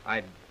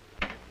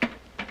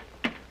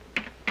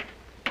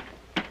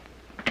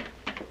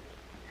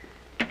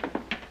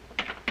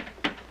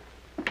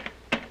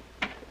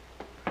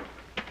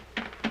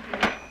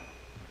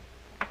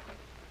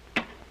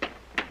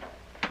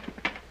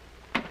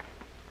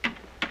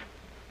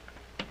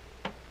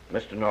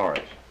 Mr.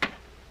 Norris.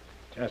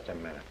 Just a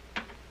minute.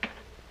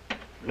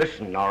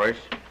 Listen, Norris.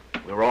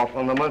 We're off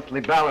on the monthly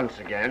balance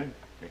again.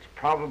 It's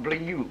probably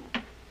you.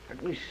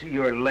 Let me see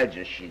your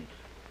ledger sheet.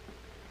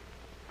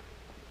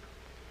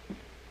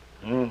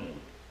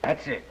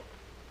 That's it.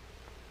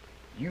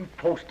 You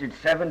posted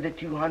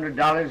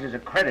 $7,200 as a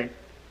credit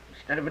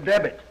instead of a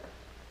debit.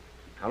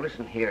 Now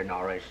listen here,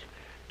 Norris.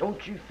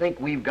 Don't you think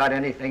we've got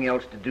anything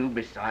else to do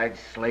besides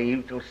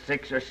slave till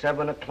 6 or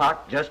 7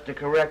 o'clock just to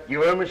correct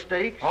your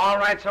mistakes? All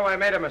right, so I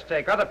made a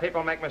mistake. Other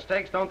people make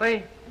mistakes, don't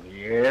they?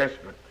 Yes,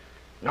 but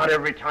not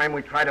every time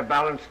we try to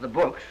balance the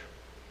books.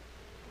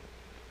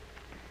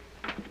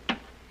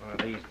 One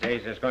of these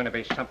days there's going to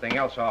be something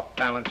else off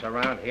balance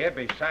around here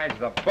besides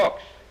the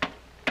books.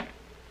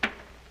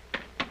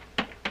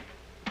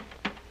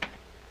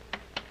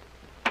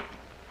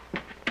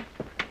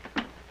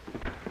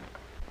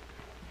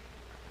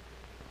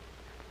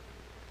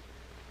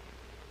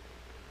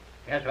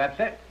 Yes, that's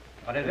it.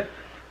 What is it?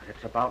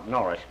 It's about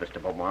Norris,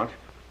 Mr. Beaumont.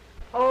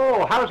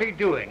 Oh, how's he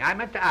doing? I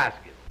meant to ask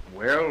you.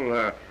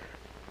 Well,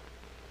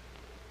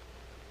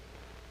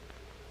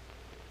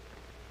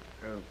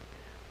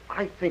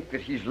 I think that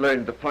he's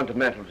learned the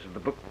fundamentals of the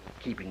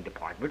bookkeeping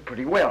department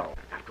pretty well.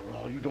 After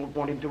all, you don't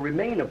want him to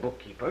remain a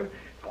bookkeeper.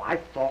 So I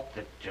thought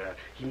that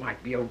he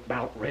might be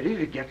about ready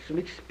to get some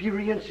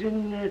experience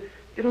in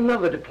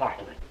another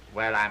department.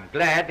 Well, I'm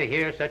glad to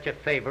hear such a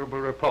favorable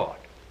report.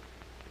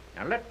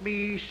 Now, let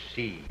me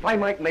see. If I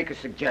might make a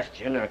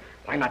suggestion,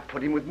 why not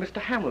put him with Mr.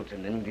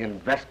 Hamilton in the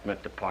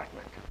investment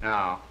department?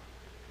 No,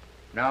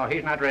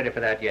 he's not ready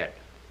for that yet.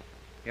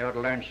 He ought to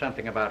learn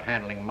something about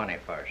handling money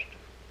first.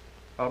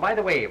 Oh, by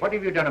the way, what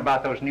have you done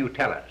about those new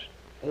tellers?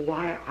 Oh,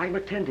 I'm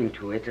attending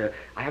to it.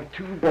 I have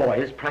 2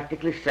 boys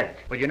practically set.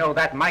 Well, you know,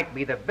 that might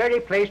be the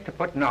very place to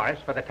put Norris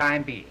for the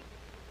time being.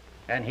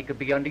 And he could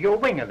be under your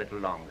wing a little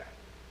longer.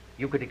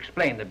 You could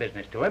explain the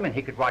business to him, and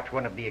he could watch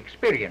one of the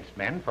experienced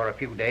men for a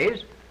few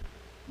days.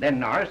 Then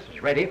Norris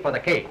is ready for the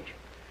cage.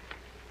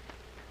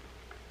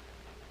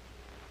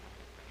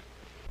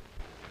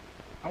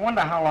 I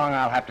wonder how long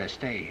I'll have to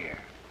stay here.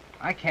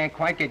 I can't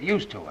quite get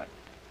used to it.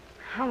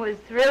 I was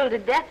thrilled to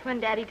death when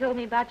Daddy told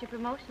me about your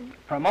promotion.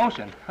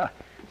 Promotion?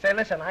 Say,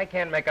 listen, I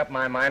can't make up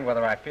my mind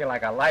whether I feel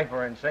like a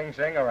lifer in Sing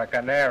Sing or a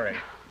canary.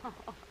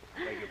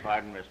 Beg your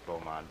pardon, Miss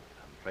Beaumont.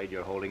 I'm afraid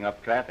you're holding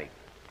up traffic.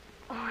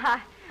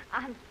 Oh,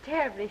 I'm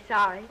terribly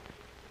sorry.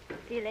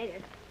 See you later.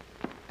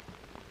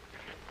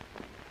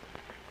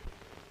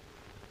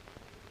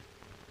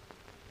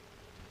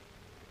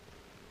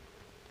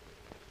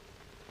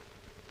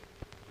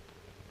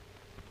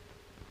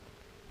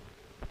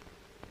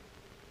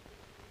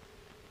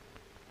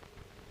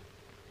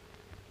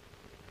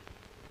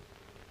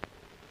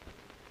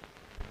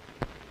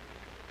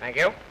 Thank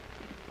you.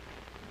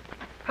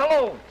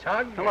 Hello,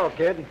 Tug. Hello,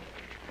 kid.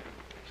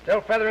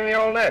 Still feathering the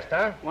old nest,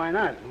 huh? Why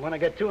not? When I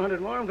get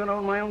 200 more, I'm going to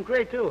own my own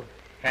crate, too.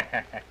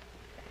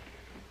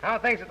 How are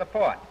things at the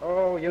port?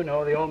 Oh, you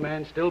know, the old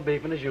man's still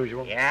beefing as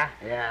usual. Yeah?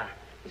 Yeah.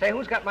 Say,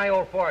 who's got my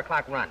old 4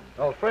 o'clock run?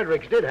 Oh,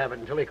 Fredericks did have it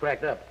until he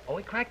cracked up. Oh,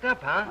 he cracked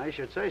up, huh? I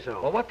should say so.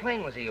 Well, what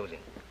plane was he using?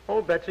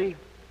 Old Betsy.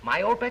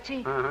 My old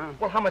Betsy? Uh-huh.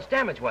 Well, how much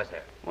damage was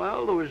there?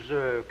 Well, there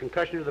was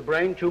concussion to the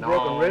brain, 2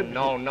 broken ribs.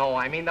 No.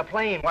 I mean the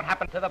plane. What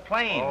happened to the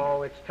plane?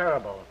 Oh, it's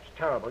terrible. It's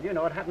terrible. You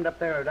know, it happened up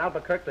there at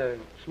Albuquerque, the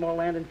small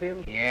landing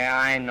field. Yeah,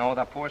 I know.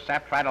 The poor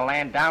sap tried to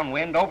land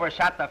downwind,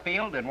 overshot the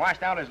field, and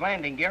washed out his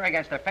landing gear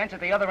against the fence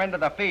at the other end of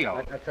the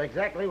field. That's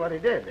exactly what he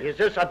did. Is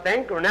this a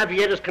bank or an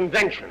aviators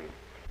convention?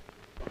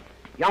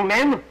 Young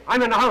man,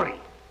 I'm in a hurry.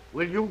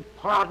 Will you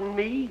pardon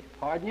me?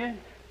 Pardon you?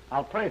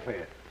 I'll pray for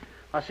you.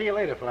 I'll see you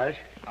later, Flash.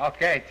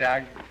 Okay,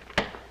 Tug.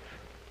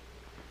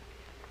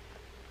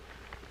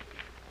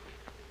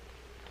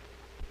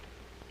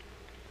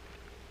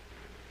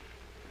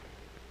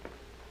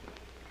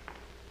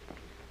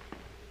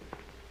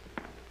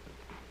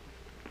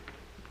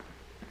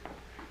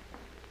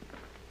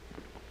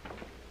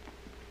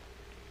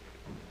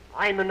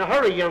 I'm in a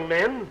hurry, young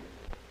man.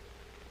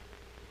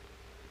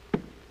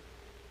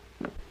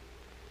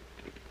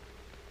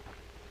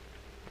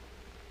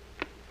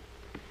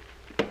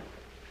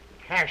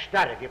 Cash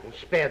that if you can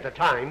spare the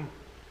time.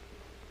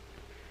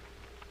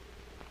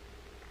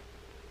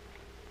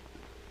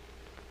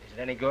 Is it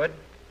any good?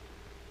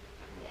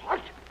 What?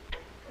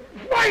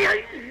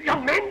 Why,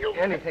 young man, you...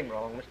 Anything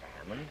wrong, Mr.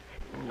 Hammond?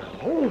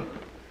 No.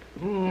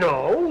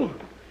 No.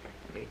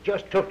 It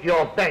just took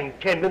your bank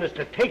 10 minutes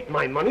to take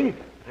my money,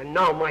 and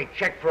now my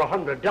check for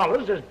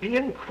 $100 is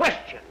being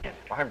questioned.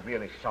 I'm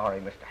really sorry,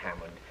 Mr.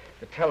 Hammond.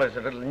 The teller's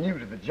a little new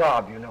to the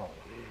job, you know.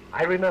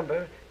 I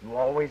remember you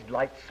always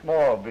liked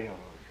small bills.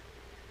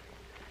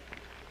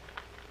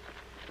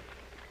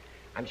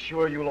 I'm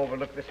sure you'll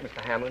overlook this,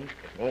 Mr. Hammond.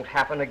 It won't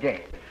happen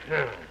again.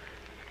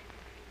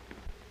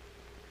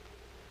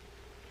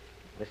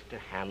 Mr.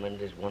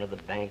 Hammond is one of the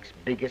bank's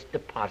biggest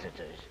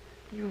depositors.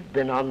 You've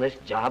been on this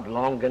job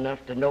long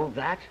enough to know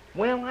that.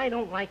 Well, I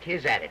don't like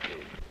his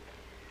attitude.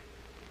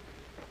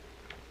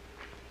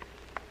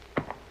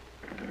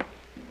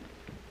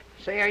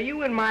 Say, are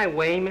you in my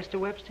way, Mr.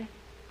 Webster?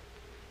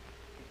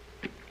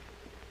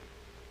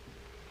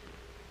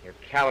 Your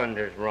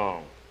calendar's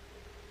wrong.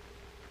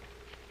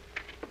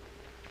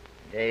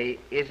 Today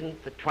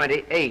isn't the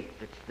 28th,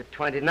 it's the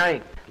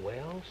 29th.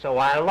 Well, so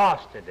I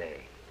lost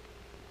today.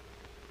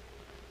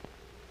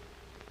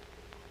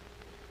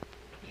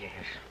 Yes.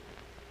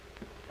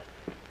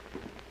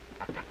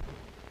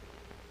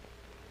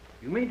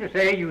 You mean to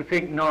say you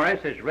think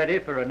Norris is ready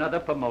for another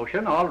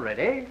promotion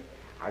already?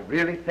 I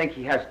really think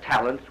he has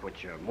talents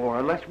which are more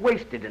or less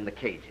wasted in the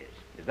cages.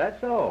 Is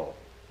that so?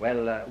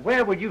 Well,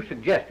 where would you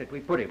suggest that we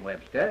put him,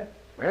 Webster?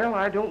 Well,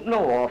 I don't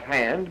know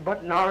offhand,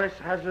 but Norris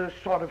has a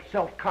sort of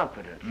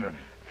self-confidence, a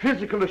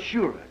physical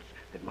assurance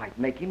that might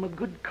make him a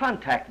good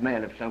contact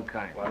man of some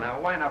kind. Well, now,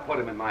 why not put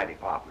him in my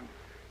department?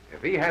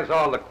 If he has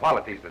all the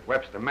qualities that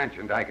Webster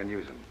mentioned, I can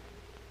use him.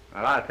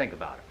 Well, I'll think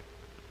about it.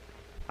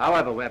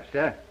 However,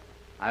 Webster,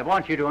 I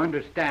want you to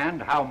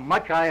understand how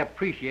much I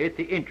appreciate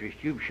the interest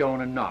you've shown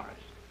in Norris.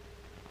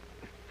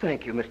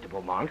 Thank you, Mr.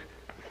 Beaumont.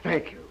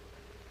 Thank you.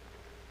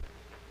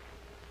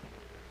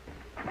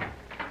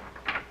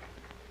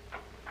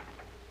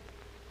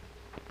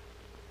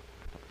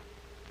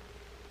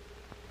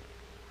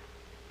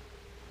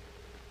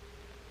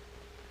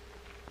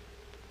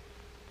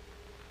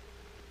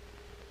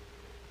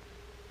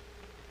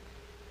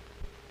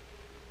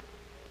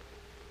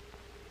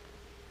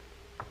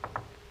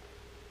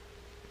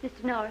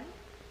 Mr. Norris,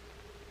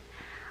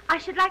 I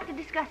should like to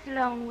discuss a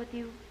loan with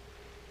you.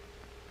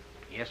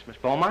 Yes, Miss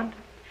Beaumont?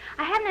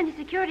 I haven't any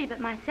security but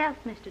myself,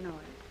 Mr.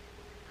 Norris.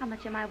 How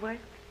much am I worth?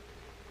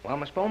 Well,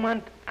 Miss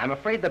Beaumont, I'm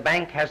afraid the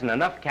bank hasn't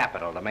enough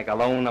capital to make a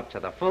loan up to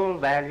the full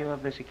value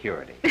of the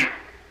security.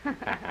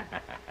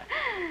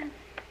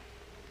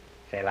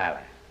 Say,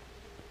 Lila,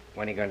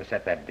 when are you going to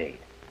set that date?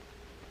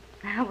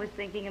 I was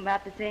thinking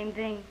about the same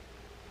thing.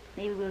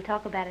 Maybe we'll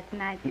talk about it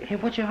tonight. Hey,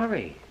 what's your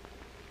hurry?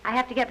 I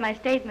have to get my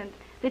statement.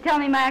 They tell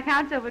me my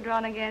account's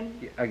overdrawn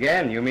again.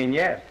 Again? You mean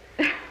yes?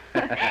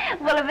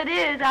 Well, if it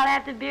is, I'll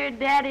have to beard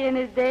Daddy in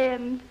his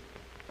den.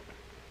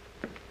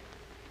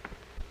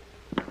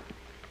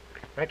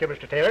 Thank you,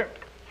 Mr. Taylor.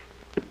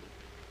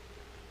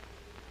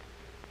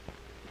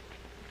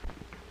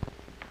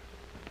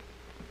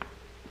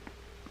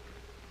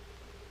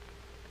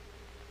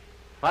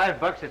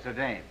 $5 it's a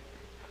dame.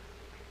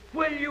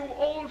 Well, you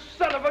old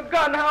son of a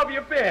gun, how have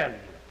you been?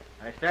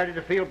 I started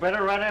to feel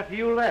better right after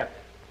you left.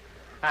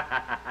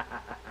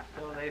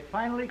 So they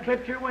finally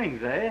clipped your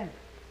wings, eh?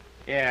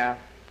 Yeah,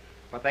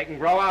 but they can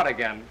grow out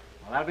again.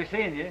 Well, I'll be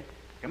seeing you.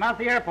 Come out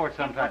to the airport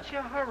sometime. What's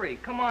your hurry?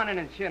 Come on in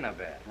and chin a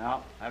bit.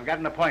 No, I've got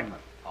an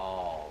appointment.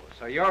 Oh,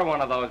 so you're one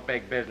of those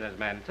big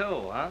businessmen,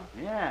 too, huh?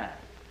 Yeah.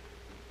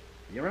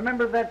 You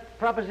remember that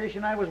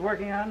proposition I was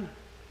working on?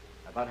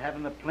 About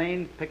having the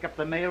plane pick up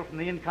the mail from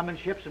the incoming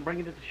ships and bring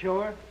it to the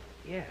shore?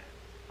 Yeah.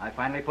 I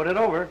finally put it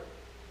over.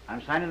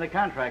 I'm signing the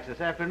contracts this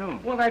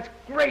afternoon. Well, that's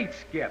great,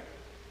 Skip.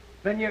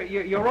 Then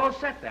you're all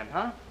set then,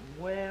 huh?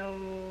 Well,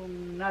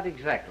 not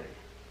exactly.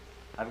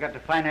 I've got to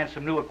finance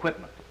some new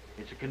equipment.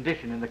 It's a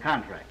condition in the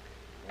contract.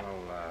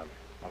 Well,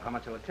 how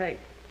much will it take?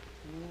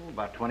 Oh,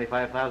 about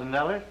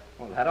 $25,000.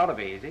 Well, that ought to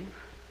be easy.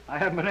 I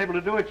haven't been able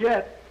to do it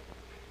yet.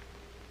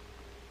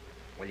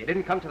 Well, you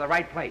didn't come to the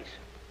right place.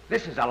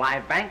 This is a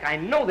live bank. I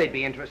know they'd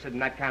be interested in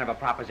that kind of a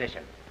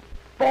proposition.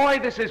 Boy,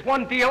 this is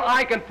one deal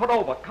I can put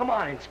over. Come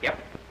on in, Skip.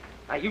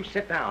 Now, you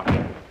sit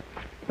down.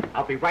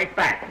 I'll be right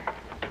back.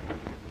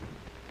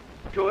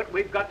 To it,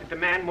 we've got to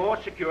demand more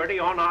security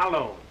on our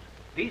loans.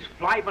 These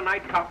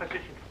fly-by-night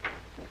propositions.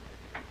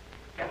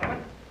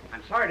 Gentlemen,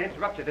 I'm sorry to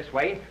interrupt you this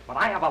way, but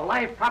I have a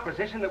live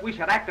proposition that we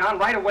should act on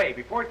right away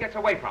before it gets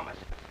away from us.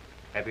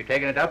 Have you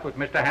taken it up with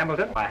Mr.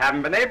 Hamilton? I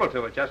haven't been able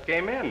to. It just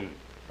came in.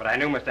 But I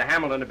knew Mr.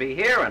 Hamilton to be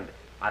here, and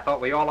I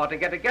thought we all ought to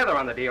get together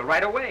on the deal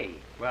right away.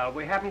 Well,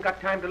 we haven't got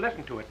time to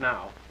listen to it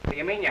now. What do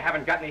you mean you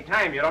haven't got any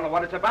time? You don't know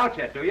what it's about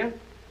yet, do you?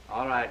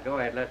 All right, go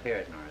ahead. Let's hear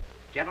it, Norris.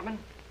 Gentlemen,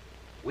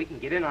 we can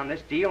get in on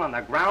this deal on the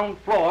ground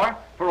floor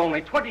for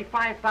only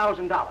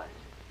 $25,000.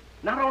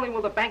 Not only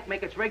will the bank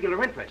make its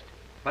regular interest,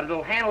 but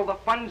it'll handle the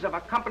funds of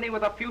a company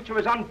with a future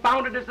as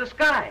unbounded as the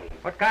sky.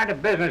 What kind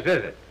of business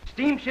is it?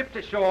 Steamship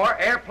to shore,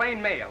 airplane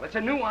mail. It's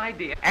a new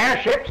idea.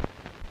 Airships?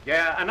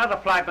 Yeah, another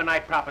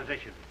fly-by-night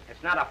proposition.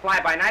 It's not a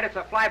fly-by-night, it's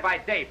a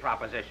fly-by-day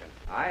proposition.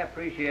 I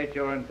appreciate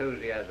your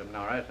enthusiasm,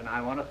 Norris, and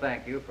I want to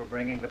thank you for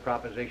bringing the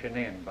proposition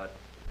in, but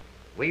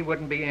We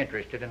wouldn't be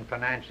interested in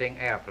financing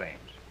airplanes.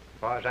 As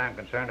far as I'm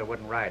concerned, I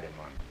wouldn't ride in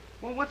one.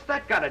 Well, what's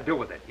that got to do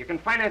with it? You can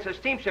finance a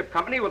steamship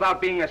company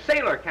without being a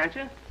sailor, can't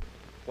you?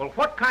 Well,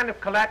 what kind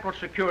of collateral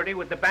security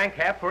would the bank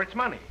have for its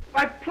money?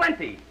 Why,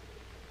 plenty.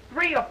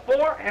 3 or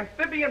 4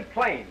 amphibian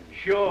planes.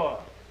 Sure.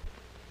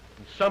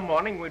 And some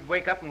morning we'd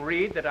wake up and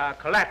read that our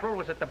collateral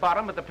was at the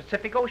bottom of the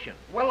Pacific Ocean.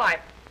 Well,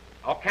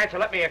 Oh, can't you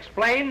let me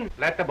explain?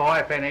 Let the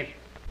boy finish.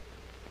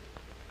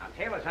 Now,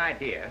 Taylor's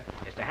idea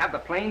is to have the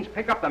planes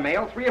pick up the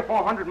mail 300 or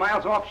 400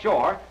 miles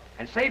offshore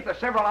and save the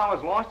several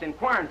hours lost in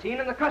quarantine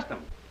in the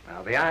customs.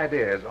 Now, the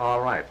idea is all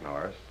right,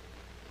 Norris,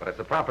 but it's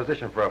a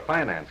proposition for a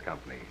finance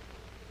company,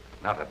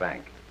 not a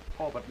bank.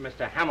 Oh, but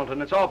Mr.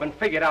 Hamilton, it's all been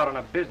figured out on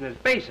a business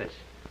basis.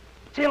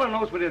 Taylor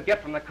knows what he'll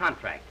get from the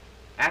contract.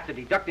 After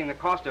deducting the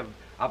cost of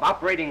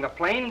operating the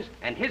planes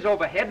and his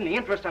overhead and the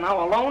interest on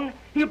our loan,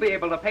 he'll be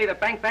able to pay the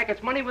bank back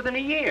its money within a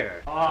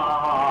year.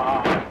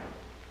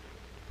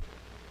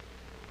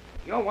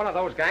 You're one of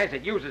those guys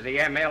that uses the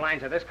airmail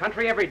lines of this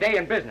country every day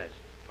in business.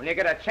 When you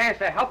get a chance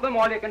to help them,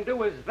 all you can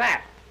do is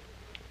that.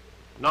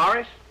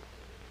 Norris,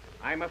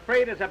 I'm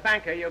afraid as a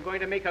banker you're going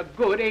to make a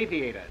good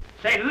aviator.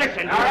 Say,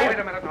 listen, Now, Norris. wait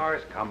a minute,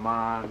 Norris. Come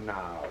on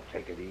now.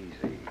 Take it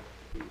easy.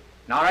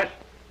 Norris,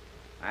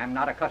 I'm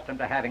not accustomed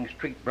to having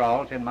street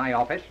brawls in my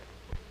office.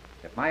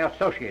 If my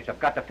associates have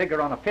got to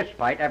figure on a fist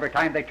fight every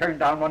time they turn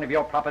down one of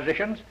your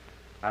propositions,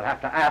 I'll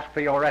have to ask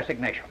for your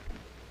resignation.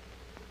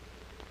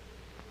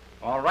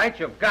 All right,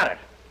 you've got it.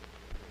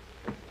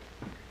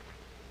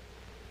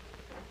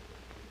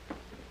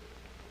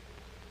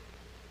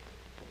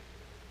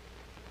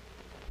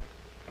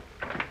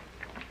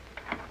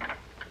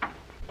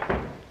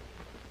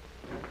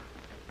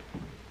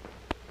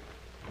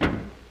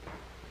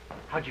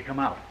 How'd you come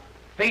out?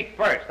 Feet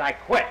first, I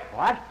quit.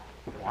 What?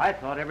 Well, I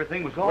thought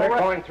everything was all We're right.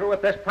 going through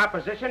with this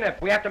proposition if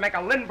we have to make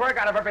a Lindbergh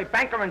out of every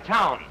banker in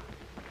town.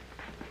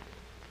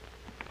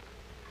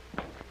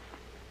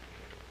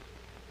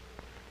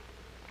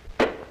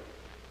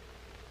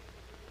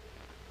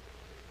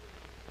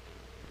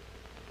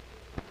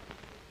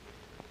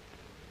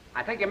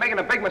 I think you're making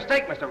a big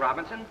mistake, Mr.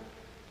 Robinson.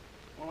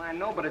 Well, I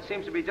know, but it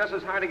seems to be just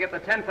as hard to get the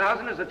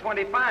 10,000 as the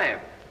 25.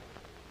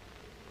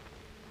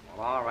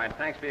 Well, all right.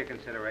 Thanks for your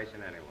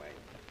consideration anyway.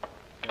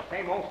 The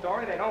same old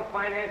story, they don't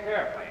finance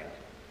airplanes.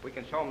 We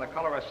can show them the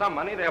color of some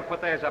money, they'll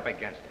put theirs up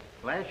against it.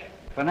 Flash?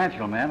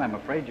 Financial man, I'm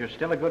afraid you're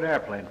still a good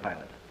airplane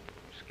pilot.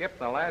 Skip,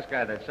 the last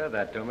guy that said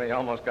that to me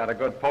almost got a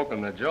good poke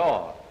in the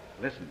jaw.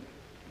 Listen,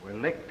 we're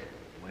licked.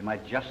 We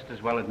might just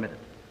as well admit it.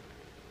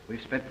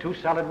 We've spent 2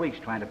 solid weeks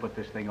trying to put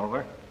this thing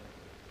over,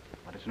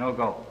 but it's no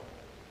go.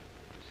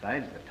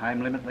 Besides, the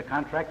time limit in the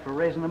contract for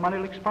raising the money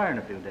will expire in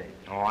a few days.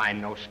 Oh, I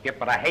know, Skip,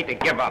 but I hate to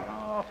give up.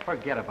 Oh,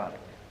 forget about it.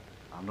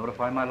 I'll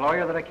notify my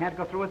lawyer that I can't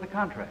go through with the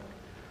contract.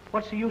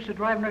 What's the use of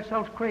driving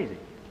ourselves crazy?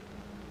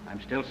 I'm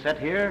still set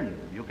here, and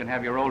you can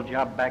have your old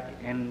job back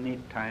any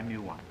time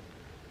you want.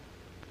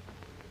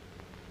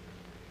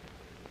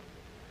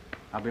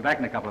 I'll be back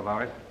in a couple of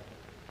hours.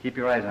 Keep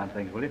your eyes on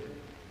things, will you?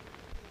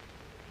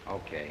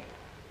 Okay.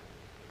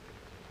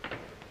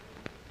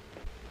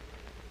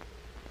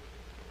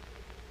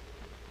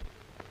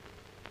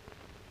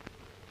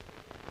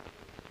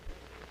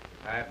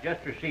 I've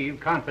just received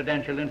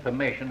confidential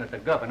information that the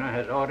governor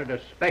has ordered a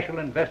special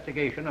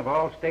investigation of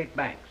all state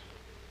banks.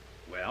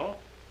 Well,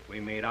 we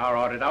made our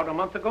audit out a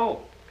month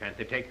ago. Can't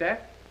they take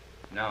that?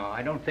 No,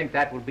 I don't think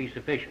that will be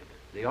sufficient.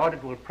 The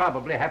audit will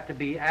probably have to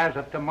be as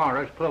of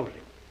tomorrow's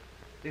closing.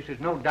 This is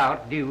no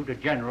doubt due to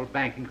general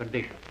banking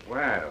conditions.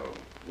 Well,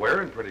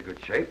 we're in pretty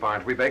good shape,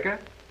 aren't we, Baker?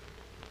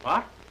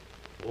 What?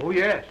 Oh,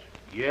 yes.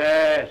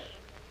 Yes.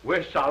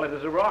 We're solid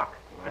as a rock.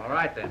 All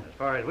right, then. As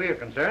far as we are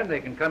concerned,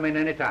 they can come in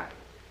any time.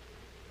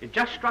 It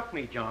just struck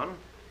me, John.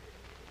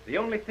 The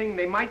only thing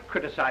they might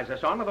criticize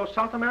us on are those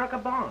South America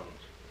bonds.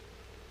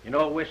 You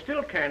know, we're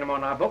still carrying them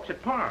on our books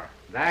at par.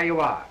 There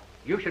you are.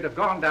 You should have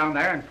gone down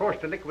there and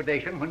forced a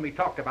liquidation when we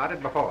talked about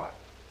it before.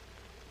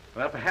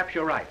 Well, perhaps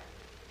you're right.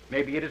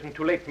 Maybe it isn't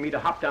too late for me to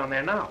hop down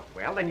there now.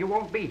 Well, then you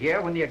won't be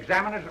here when the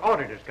examiner's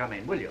auditors come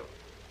in, will you?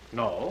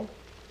 No.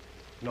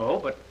 No,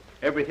 but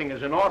everything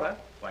is in order.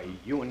 Why,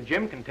 you and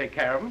Jim can take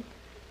care of them.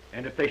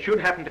 And if they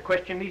should happen to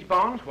question these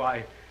bonds,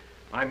 why,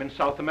 I'm in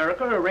South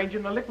America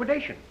arranging a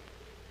liquidation.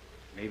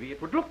 Maybe it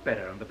would look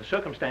better under the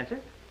circumstances.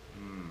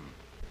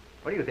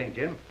 What do you think,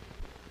 Jim?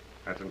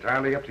 That's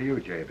entirely up to you,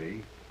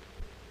 J.B.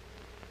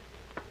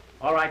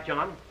 All right,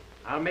 John.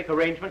 I'll make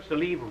arrangements to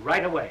leave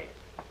right away.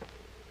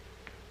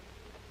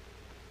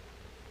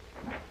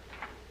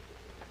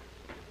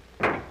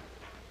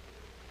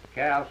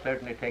 Cal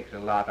certainly takes a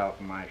lot off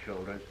of my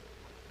shoulders.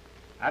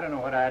 I don't know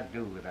what I'd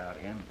do without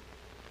him.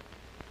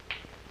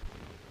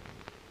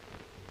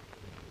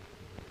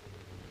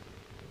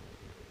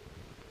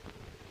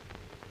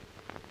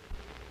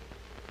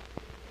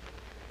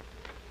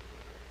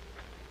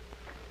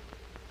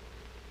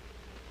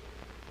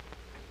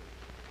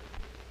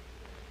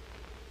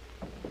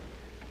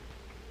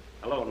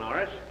 Hello,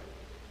 Norris.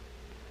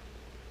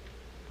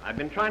 I've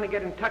been trying to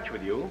get in touch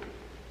with you.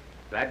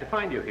 Glad to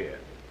find you here.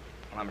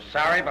 Well, I'm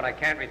sorry, but I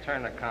can't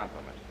return the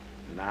compliment.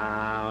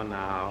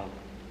 Now.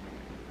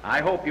 I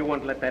hope you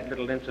won't let that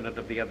little incident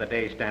of the other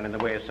day stand in the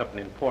way of something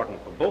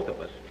important for both of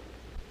us.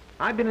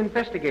 I've been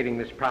investigating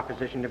this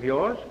proposition of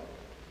yours,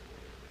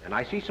 and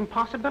I see some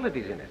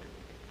possibilities in it.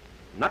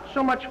 Not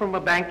so much from a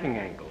banking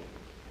angle,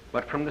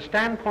 but from the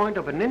standpoint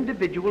of an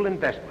individual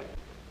investment.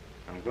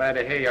 I'm glad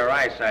to hear your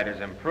eyesight is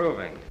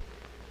improving.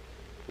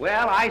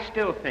 Well, I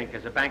still think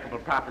as a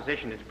bankable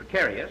proposition it's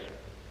precarious,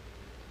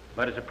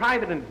 but as a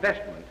private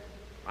investment,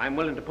 I'm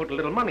willing to put a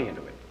little money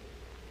into it.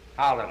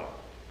 How little?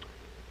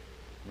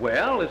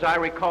 Well, as I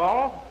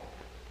recall,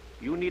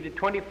 you needed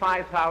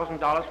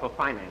 $25,000 for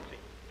financing.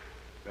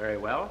 Very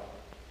well.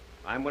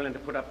 I'm willing to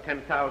put up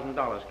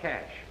 $10,000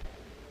 cash.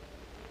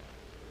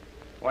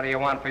 What do you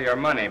want for your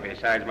money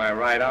besides my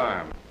right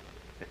arm?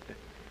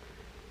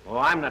 Oh,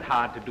 I'm not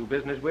hard to do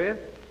business with.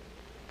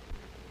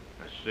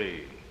 Let's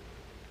see.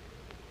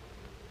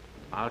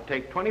 I'll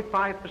take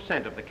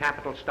 25% of the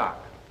capital stock.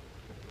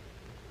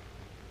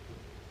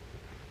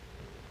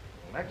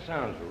 Well, that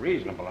sounds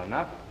reasonable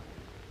enough.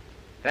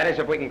 That is,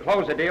 if we can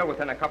close the deal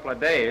within a couple of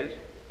days.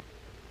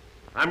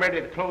 I'm ready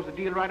to close the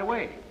deal right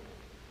away.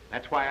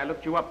 That's why I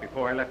looked you up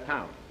before I left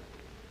town.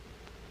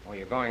 Oh,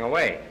 you're going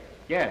away?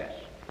 Yes.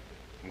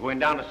 I'm going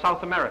down to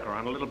South America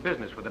on a little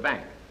business with the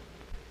bank.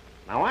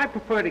 Now, I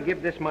prefer to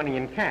give this money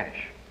in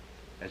cash,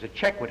 as a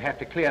check would have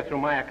to clear through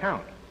my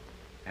account.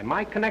 And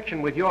my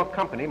connection with your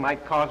company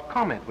might cause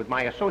comment with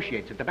my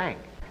associates at the bank.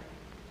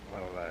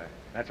 Well,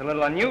 that's a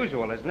little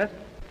unusual, isn't it?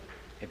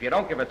 If you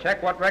don't give a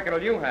check, what record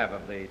will you have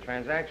of the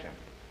transaction?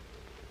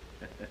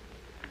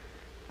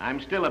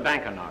 I'm still a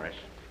banker, Norris.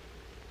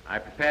 I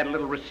prepared a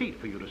little receipt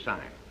for you to sign.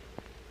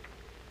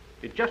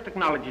 It just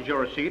acknowledges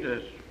your receipt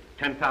as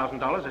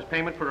 $10,000 as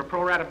payment for a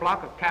pro rata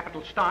block of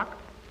capital stock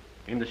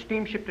in the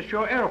steamship to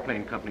shore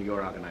airplane company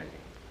you're organizing.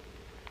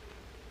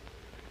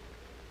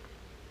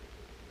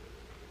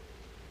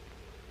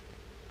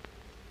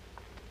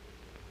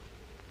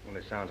 Well,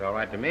 this sounds all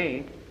right to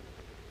me.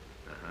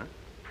 Uh-huh.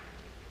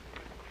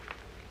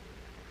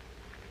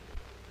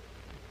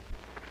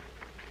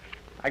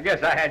 I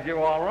guess I had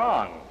you all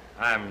wrong.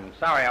 I'm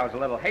sorry I was a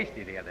little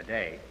hasty the other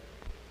day.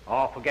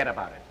 Oh, forget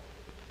about it.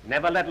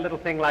 Never let a little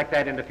thing like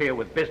that interfere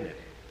with business.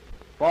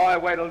 Boy,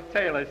 wait till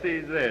Taylor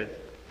sees this.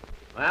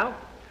 Well,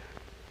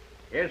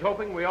 here's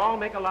hoping we all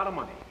make a lot of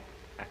money.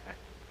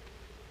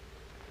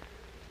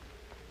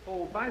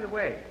 Oh, by the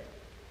way,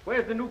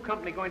 where's the new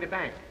company going to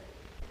bank?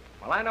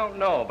 Well, I don't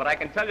know, but I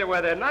can tell you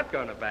where they're not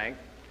going to bank.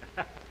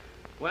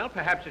 Well,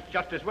 perhaps it's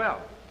just as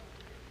well.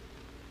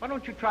 Why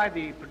don't you try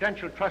the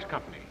Prudential Trust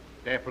Company?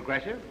 They're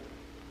progressive.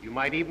 You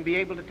might even be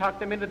able to talk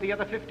them into the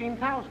other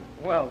 $15,000.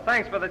 Well,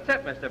 thanks for the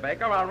tip, Mr.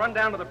 Baker. I'll run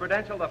down to the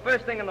Prudential the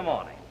first thing in the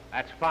morning.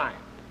 That's fine.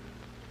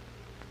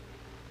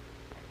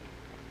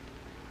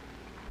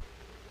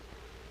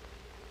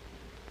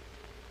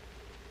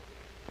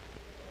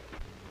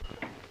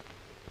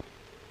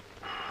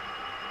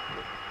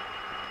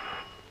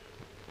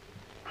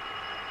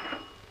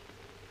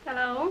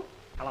 Hello?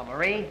 Hello,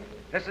 Marie.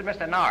 This is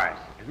Mr. Norris.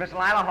 Is Miss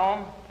Lila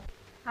home?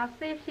 I'll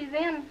see if she's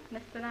in,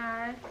 Mr.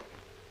 Norris.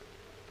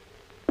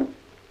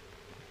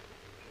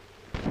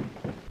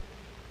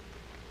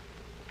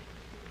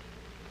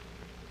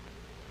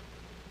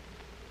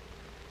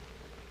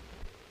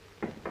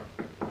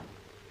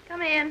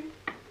 Come in.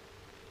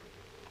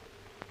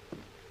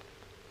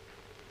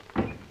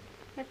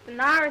 Mr.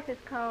 Norris is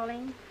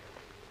calling.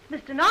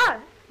 Mr.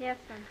 Norris? Yes,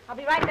 sir. I'll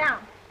be right down.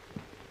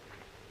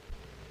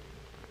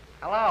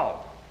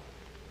 Hello.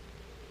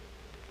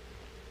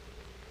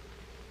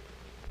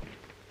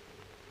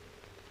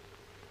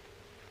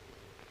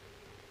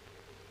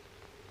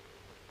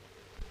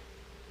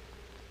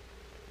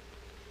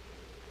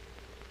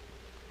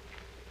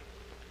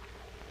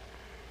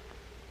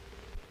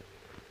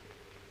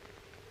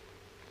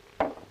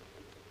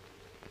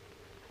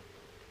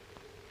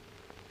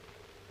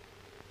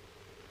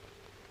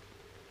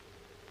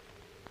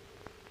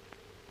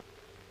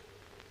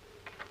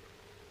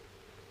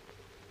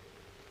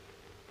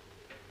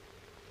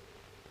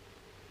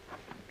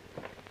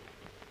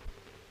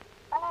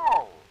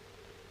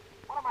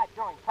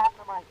 Talking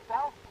to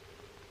myself?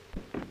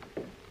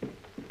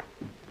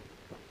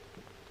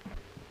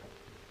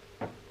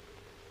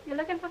 You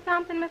looking for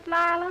something, Miss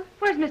Lila?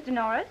 Where's Mr.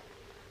 Norris?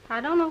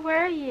 I don't know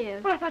where he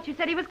is. Well, I thought you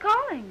said he was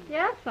calling.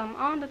 Yes, I'm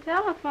on the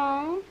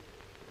telephone.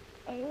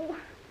 Oh.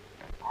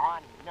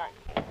 On night.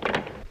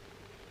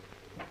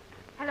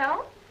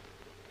 Hello?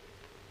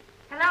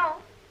 Hello?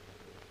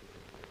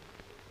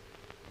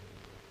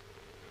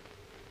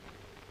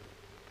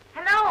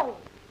 Hello?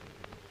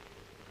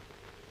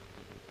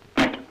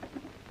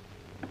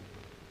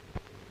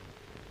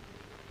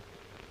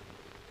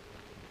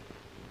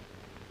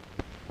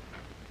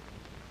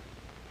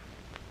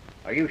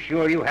 Are you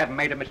sure you haven't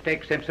made a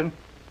mistake, Simpson?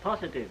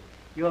 Positive.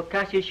 Your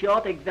cash is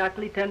short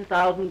exactly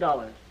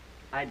 $10,000.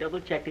 I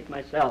double-checked it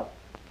myself.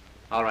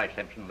 All right,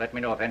 Simpson. Let me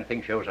know if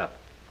anything shows up.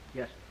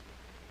 Yes.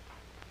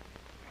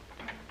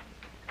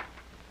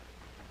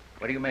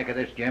 What do you make of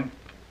this, Jim?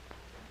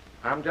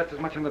 I'm just as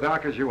much in the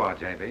dark as you are,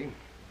 J.B.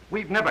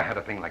 We've never had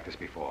a thing like this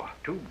before.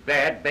 Too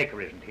bad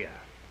Baker isn't here.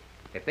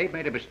 If they've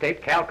made a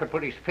mistake, Cal could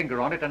put his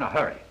finger on it in a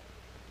hurry.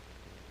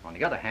 On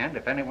the other hand,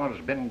 if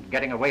anyone's been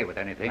getting away with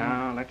anything...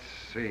 Now, let's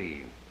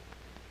see.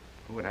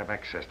 Who would have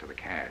access to the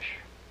cash?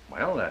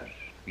 Well, there's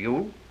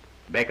you,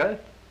 Baker,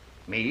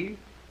 me,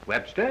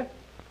 Webster,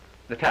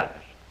 the tellers.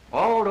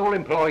 All old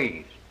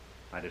employees.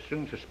 I'd as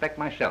soon suspect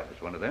myself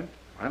as one of them.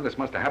 Well, this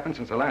must have happened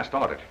since the last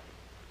audit.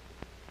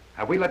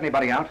 Have we let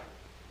anybody out?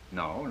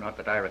 No, not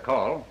that I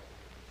recall.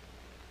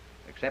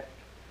 Except...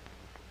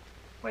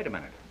 Wait a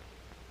minute.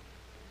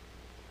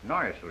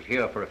 Norris was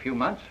here for a few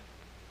months.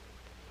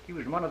 He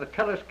was in one of the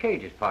teller's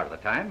cages part of the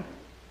time.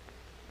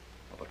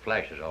 Oh, but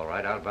Flash is all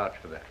right. I'll vouch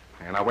for that.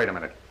 Now, wait a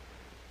minute.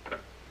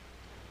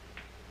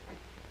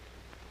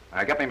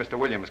 Get me Mr.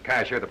 Williams,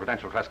 cashier of the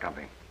Prudential Trust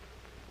Company.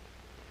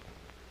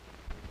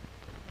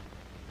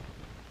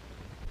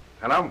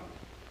 Hello?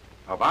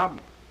 Oh, Bob?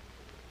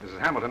 This is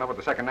Hamilton over at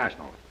the Second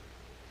National.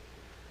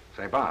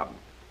 Say, Bob,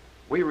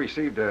 we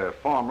received a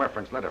form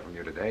reference letter from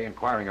you today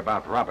inquiring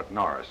about Robert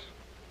Norris.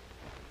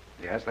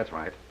 Yes, that's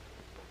right.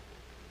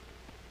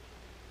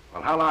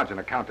 Well, how large an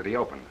account did he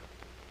open?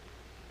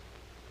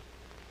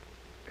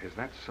 Is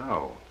that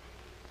so?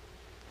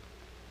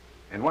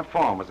 In what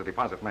form was the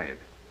deposit made?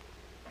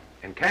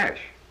 In cash?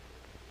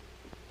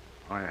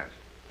 Oh, yes.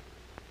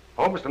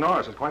 Oh, Mr.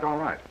 Norris is quite all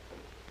right.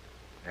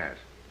 Yes.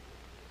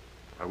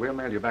 Well, we'll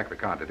mail you back the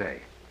card today.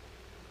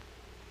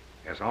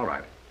 Yes, all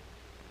right.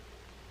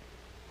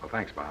 Well,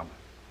 thanks, Bob.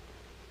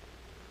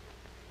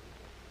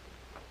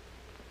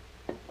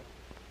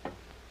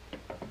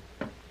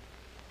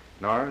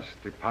 Norris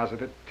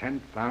deposited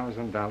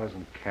 $10,000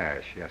 in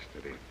cash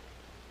yesterday.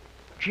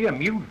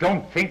 Jim, you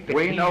don't think that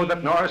We know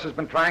that Norris has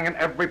been trying in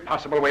every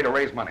possible way to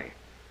raise money.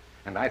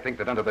 And I think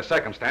that under the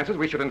circumstances,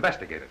 we should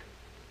investigate it.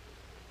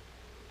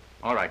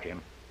 All right,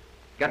 Jim.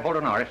 Get hold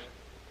of Norris.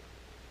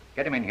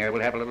 Get him in here.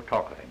 We'll have a little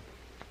talk with him.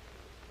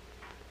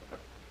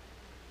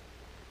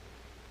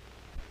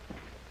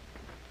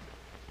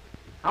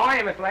 How are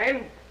you, Miss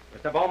Lane?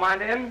 Mr.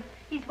 Beaumont in?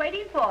 He's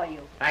waiting for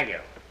you. Thank you.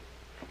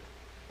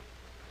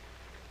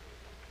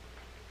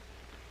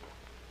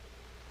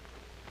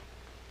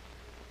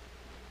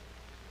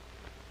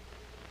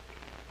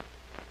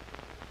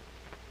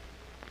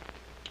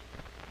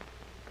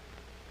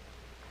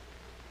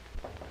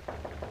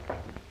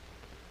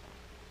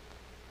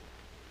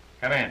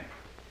 Come in.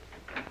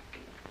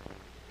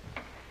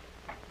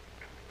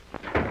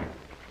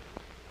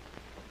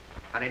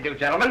 How do you do,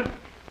 gentlemen?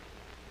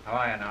 How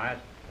are you, Norris?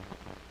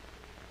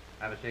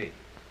 Have a seat.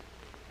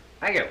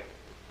 Thank you.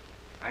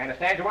 I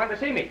understand you wanted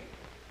to see me.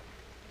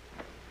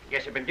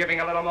 Guess you've been giving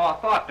a little more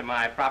thought to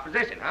my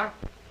proposition, huh?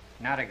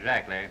 Not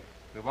exactly.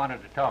 We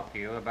wanted to talk to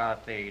you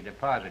about the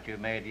deposit you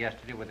made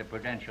yesterday with the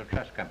Prudential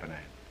Trust Company.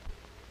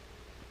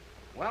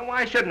 Well,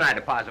 why shouldn't I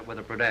deposit with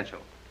the Prudential?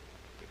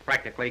 You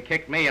practically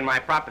kicked me and my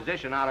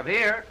proposition out of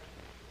here.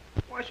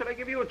 Why should I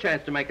give you a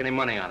chance to make any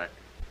money on it?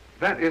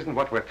 That isn't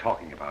what we're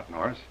talking about,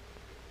 Norris.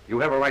 You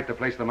have a right to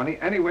place the money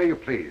anywhere you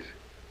please.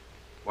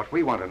 What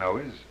we want to know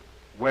is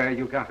where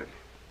you got it.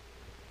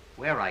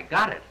 Where I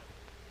got it?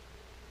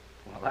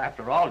 Well,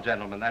 after all,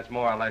 gentlemen, that's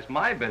more or less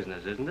my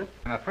business, isn't it?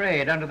 I'm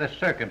afraid, under the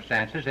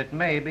circumstances, it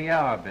may be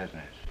our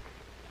business.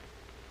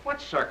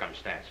 What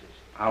circumstances?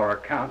 Our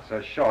accounts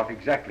are short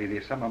exactly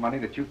the sum of money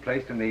that you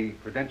placed in the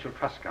Prudential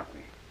Trust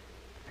Company.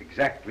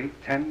 Exactly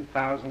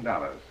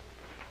 $10,000.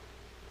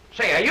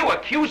 Say, are you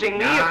accusing me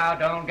Now,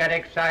 don't get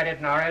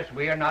excited, Norris.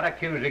 We are not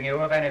accusing you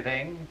of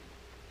anything.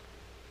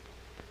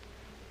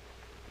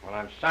 Well,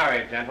 I'm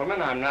sorry,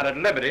 gentlemen. I'm not at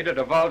liberty to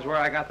divulge where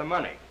I got the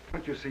money.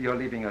 Don't you see you're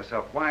leaving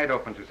yourself wide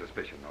open to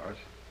suspicion, Norris?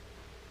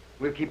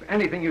 We'll keep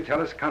anything you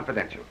tell us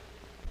confidential.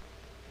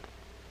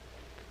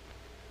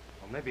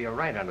 Well, maybe you're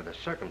right under the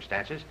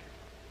circumstances.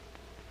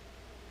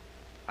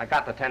 I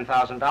got the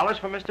 $10,000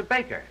 from Mr.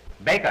 Baker.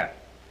 Baker?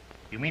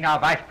 You mean our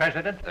vice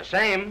president? The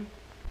same.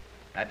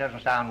 That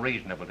doesn't sound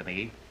reasonable to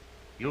me.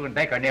 You and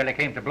Baker nearly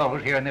came to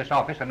blows here in this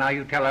office, and now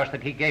you tell us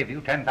that he gave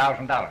you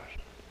 $10,000.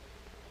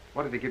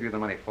 What did he give you the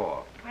money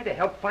for? Why, to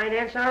help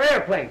finance our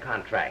airplane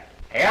contract.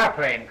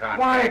 Airplane contract?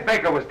 Why,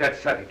 Baker was dead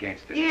set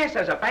against it. Yes,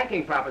 as a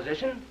banking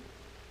proposition.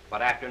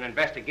 But after an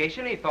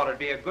investigation, he thought it'd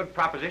be a good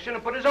proposition to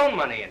put his own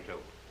money into.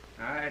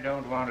 I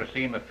don't want to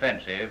seem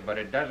offensive, but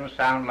it doesn't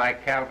sound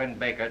like Calvin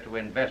Baker to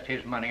invest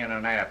his money in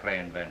an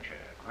airplane venture.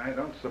 I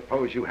don't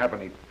suppose you have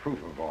any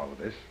proof of all of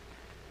this.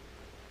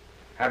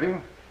 Have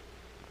you?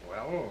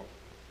 Well,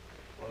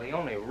 the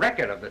only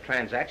record of the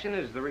transaction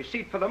is the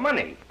receipt for the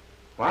money.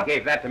 What? I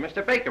gave that to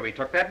Mr. Baker. He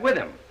took that with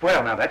him.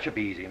 Well, now, that should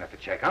be easy enough to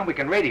check on. We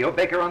can radio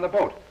Baker on the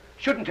boat.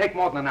 Shouldn't take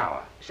more than an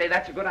hour. Say,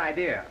 that's a good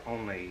idea.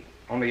 Only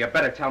you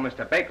better tell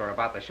Mr. Baker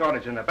about the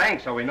shortage in the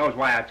bank so he knows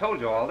why I told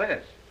you all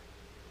this.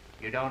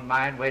 You don't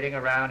mind waiting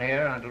around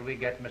here until we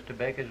get Mr.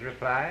 Baker's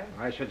reply?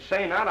 I should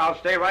say not. I'll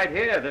stay right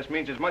here. This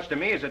means as much to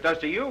me as it does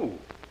to you.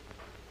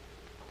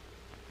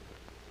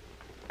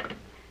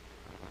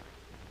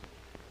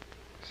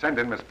 Send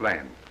in Miss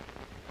Blaine.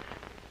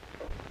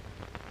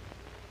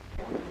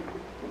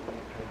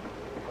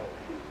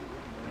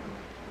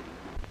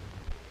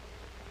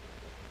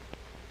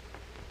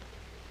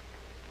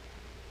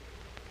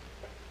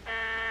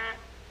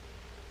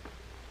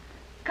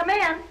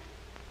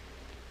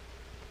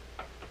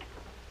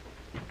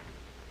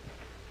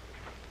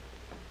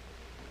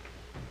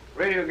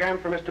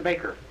 Radiogram for Mr.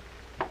 Baker.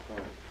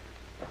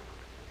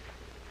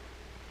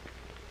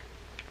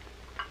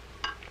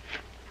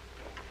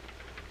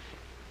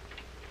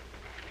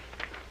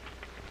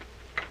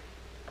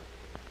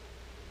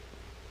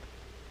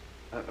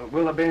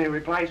 Will there be any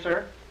reply,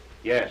 sir?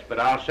 Yes, but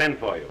I'll send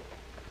for you.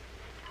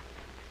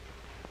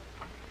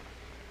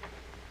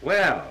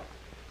 Well,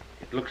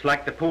 it looks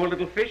like the poor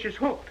little fish is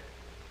hooked.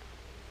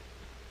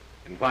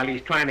 And while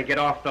he's trying to get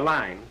off the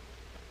line,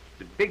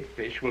 the big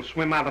fish will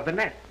swim out of the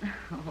net.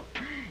 Oh,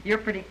 you're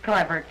pretty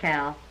clever,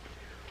 Cal.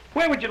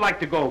 Where would you like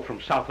to go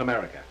from South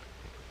America?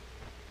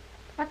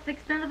 What's the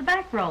extent of the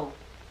bankroll?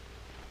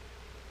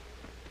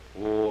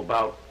 Oh,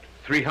 about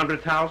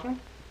 300,000.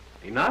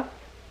 Enough?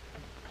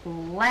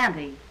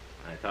 Plenty.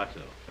 I thought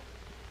so.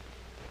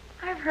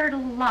 I've heard a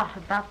lot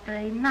about the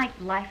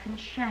nightlife in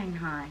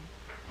Shanghai.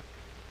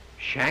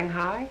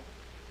 Shanghai?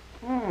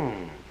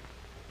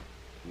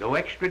 No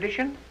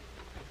extradition?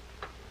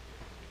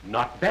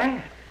 Not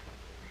bad.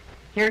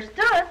 Here's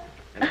to it.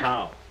 And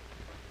how?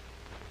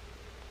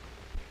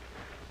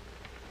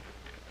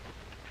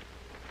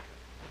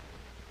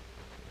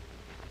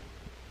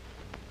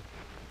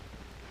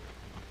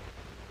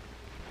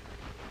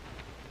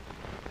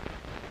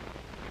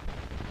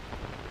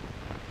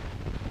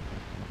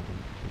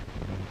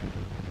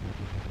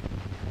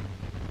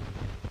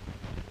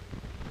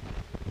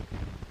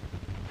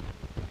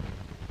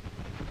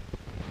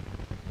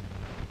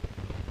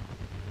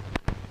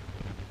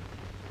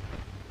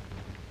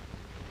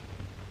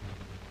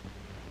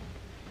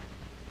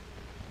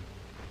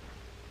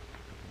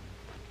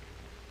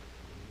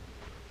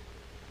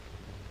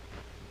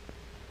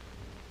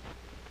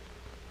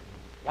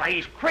 Why,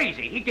 he's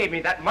crazy. He gave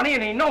me that money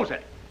and he knows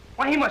it.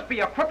 Why, he must be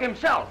a crook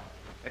himself.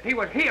 If he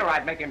was here,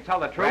 I'd make him tell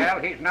the truth. Well,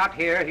 he's not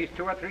here. He's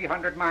 200 or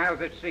 300 miles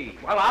at sea.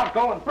 Well, I'll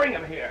go and bring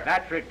him here.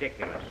 That's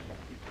ridiculous.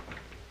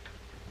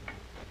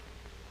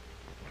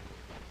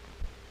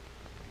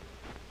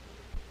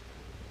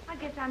 I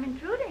guess I'm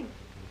intruding.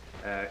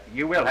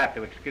 You will have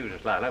to excuse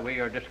us, Lila.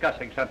 We are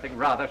discussing something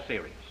rather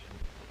serious.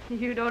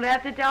 You don't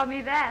have to tell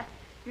me that.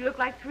 You look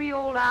like 3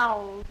 old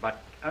owls.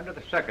 But under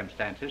the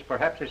circumstances,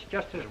 perhaps it's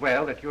just as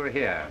well that you're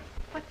here.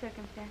 What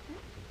circumstances?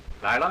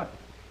 Lila,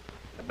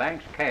 the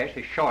bank's cash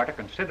is short a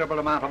considerable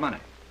amount of money.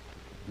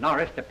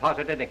 Norris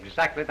deposited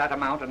exactly that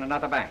amount in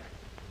another bank.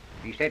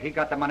 He said he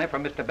got the money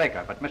from Mr.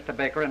 Baker, but Mr.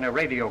 Baker, in a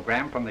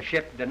radiogram from the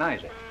ship,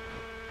 denies it.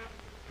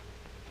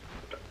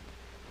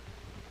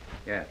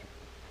 Yes.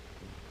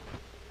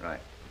 Right.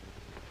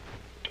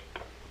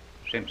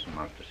 Simpson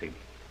wants to see me.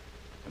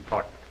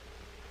 Important.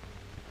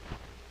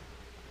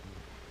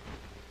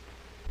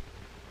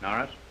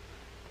 Norris,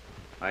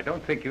 I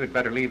don't think you had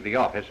better leave the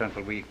office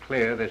until we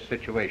clear this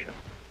situation.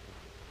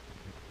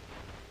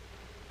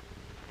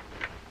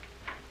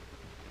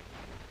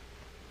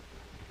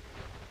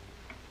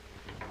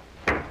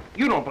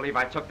 You don't believe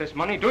I took this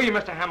money, do you,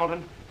 Mr.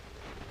 Hamilton?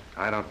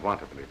 I don't want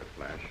to believe it,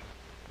 Flash.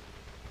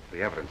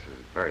 The evidence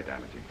is very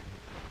damaging.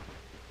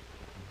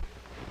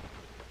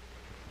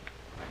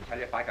 I tell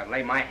you, if I could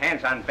lay my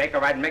hands on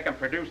Baker, I'd make him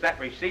produce that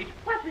receipt.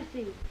 What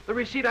receipt? The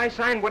receipt I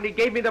signed when he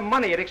gave me the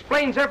money. It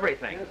explains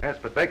everything. Yes,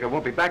 but Baker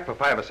won't be back for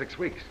 5 or 6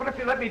 weeks. But if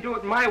you let me do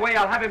it my way,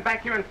 I'll have him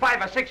back here in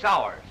 5 or 6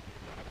 hours.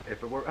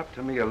 If it were up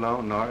to me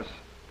alone, Norris,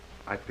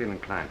 I'd feel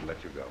inclined to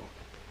let you go.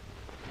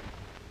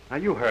 Now,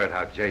 you heard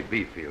how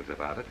J.B. feels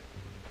about it.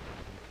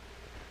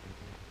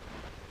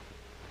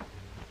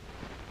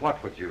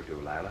 What would you do,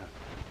 Lila?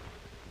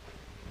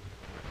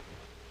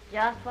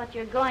 Just what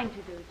you're going to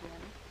do,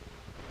 Jim.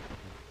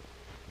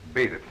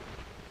 Beat it.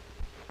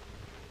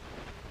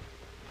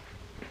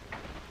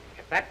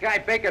 If that guy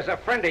Baker's a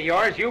friend of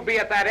yours, you'll be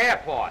at that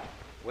airport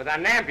with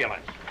an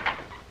ambulance.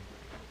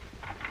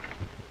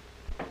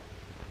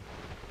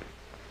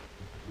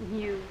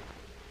 You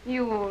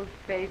old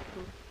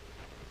faithful.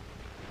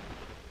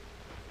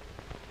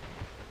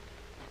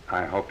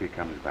 I hope he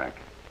comes back.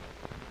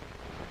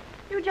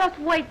 You just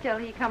wait till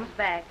he comes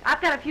back.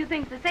 I've got a few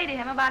things to say to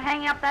him about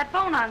hanging up that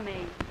phone on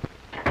me.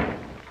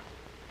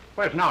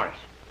 Where's Norris?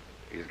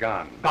 He's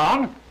gone.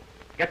 Gone?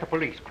 Get the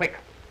police, quick.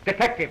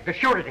 Detective, the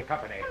surety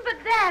company.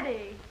 But,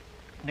 Daddy...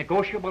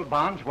 Negotiable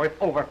bonds worth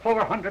over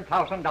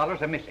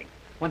 $400,000 are missing.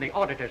 When the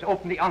auditors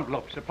opened the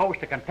envelope supposed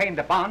to contain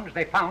the bonds,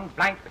 they found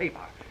blank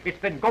paper. It's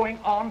been going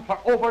on for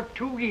over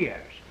 2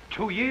 years.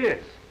 2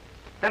 years?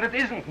 Then it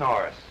isn't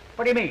Norris.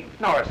 What do you mean?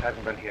 Norris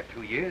hasn't been here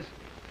 2 years.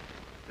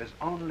 There's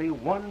only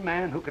one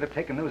man who could have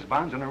taken those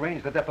bonds and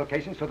arranged the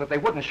defalcation so that they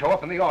wouldn't show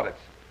up in the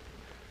audits.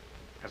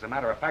 As a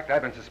matter of fact,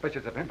 I've been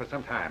suspicious of him for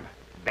some time.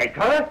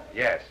 Baker?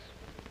 Yes.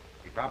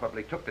 He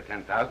probably took the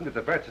 $10,000 to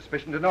divert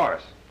suspicion to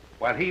Norris,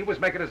 while he was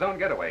making his own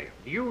getaway.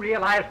 Do you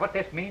realize what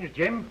this means,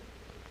 Jim?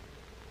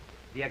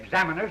 The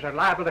examiners are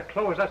liable to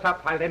close us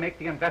up while they make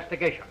the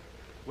investigation.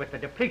 With the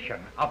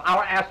depletion of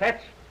our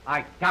assets,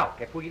 I doubt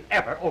if we'll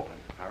ever open.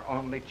 Our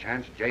only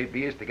chance,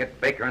 J.B., is to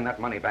get Baker and that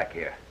money back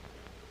here.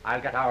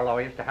 I'll get our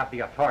lawyers to have the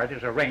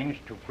authorities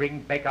arranged to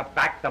bring Baker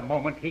back the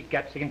moment he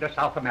gets into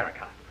South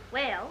America.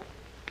 Well,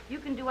 you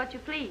can do what you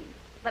please.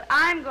 But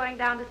I'm going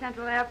down to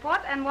Central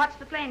Airport and watch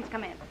the planes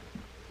come in.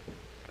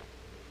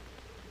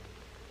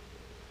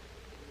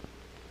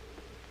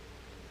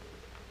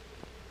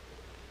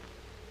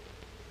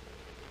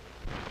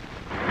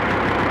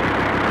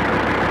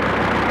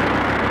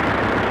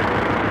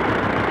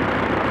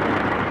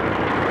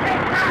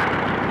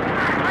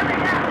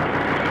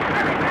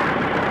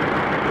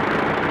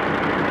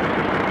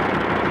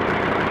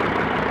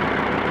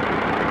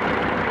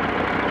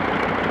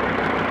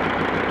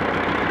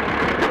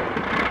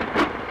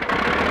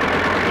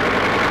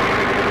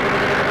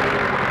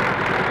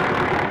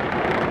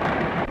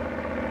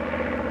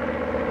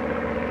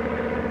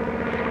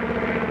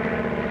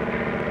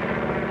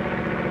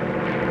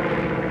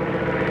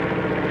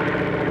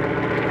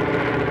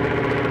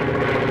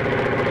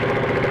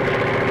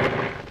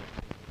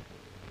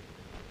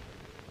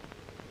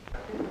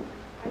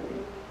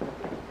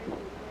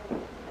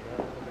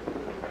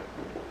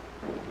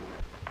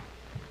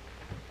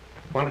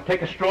 Want to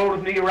take a stroll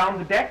with me around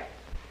the deck?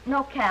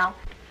 No, Cal.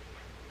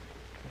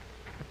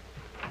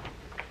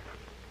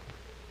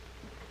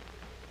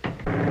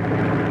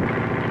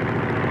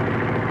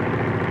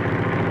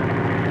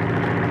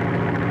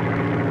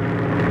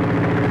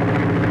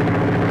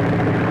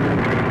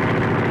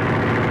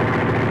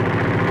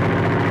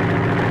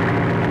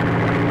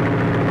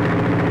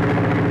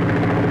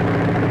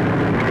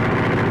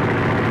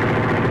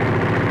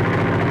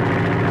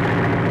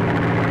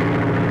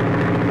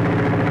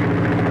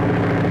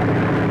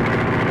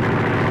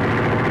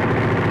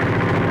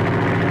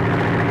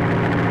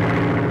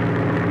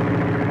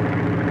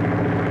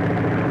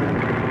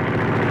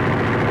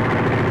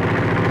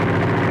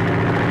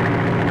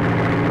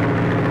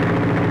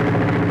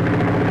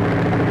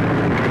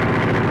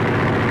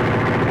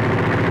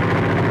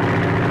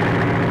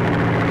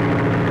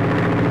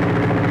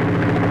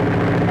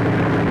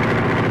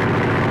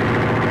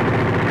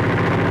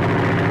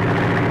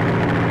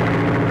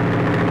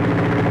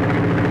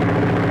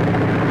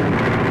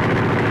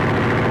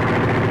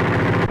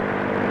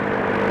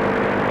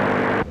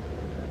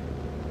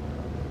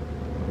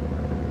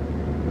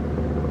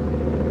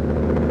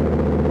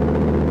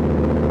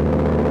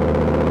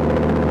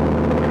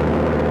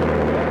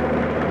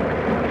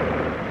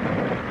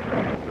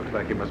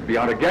 Be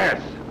out of gas.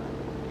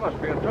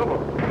 Must be in trouble.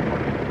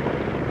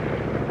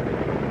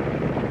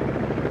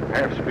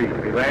 Half speed.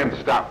 If he lands,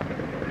 stop.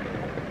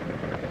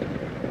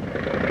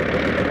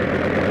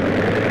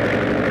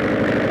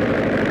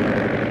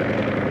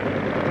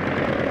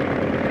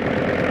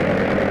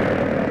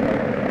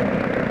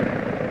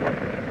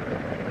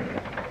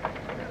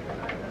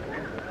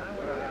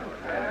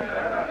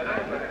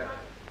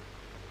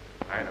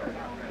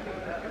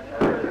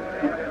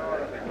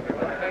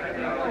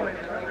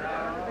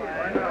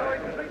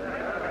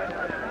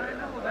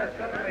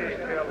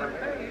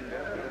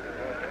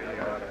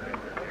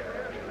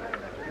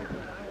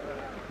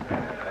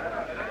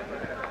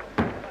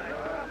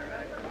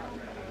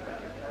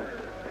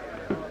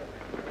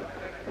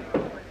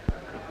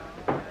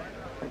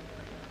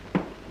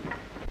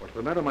 What's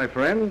the matter, my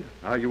friend?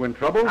 Are you in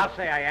trouble? I'll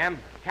say I am.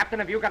 Captain,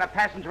 have you got a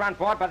passenger on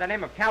board by the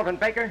name of Calvin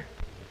Baker?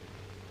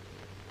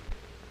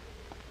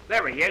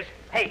 There he is.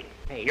 Hey,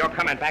 you're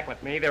coming back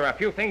with me. There are a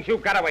few things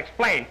you've got to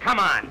explain. Come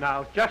on.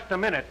 Now, just a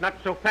minute. Not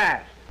so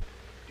fast.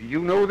 Do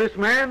you know this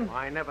man?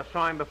 I never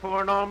saw him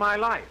before in all my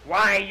life.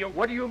 Why, you...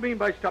 What do you mean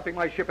by stopping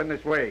my ship in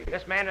this way?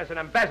 This man is an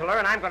embezzler,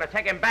 and I'm going to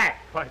take him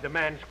back. Why, the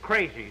man's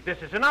crazy.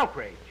 This is an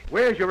outrage.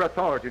 Where's your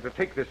authority to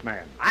take this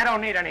man? I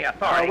don't need any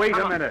authority. Now, wait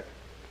Come a on. minute.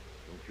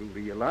 Don't you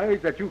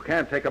realize that you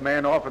can't take a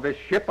man off of this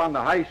ship on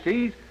the high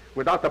seas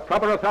without the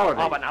proper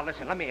authority? Oh, but now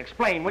listen, let me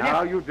explain, will you?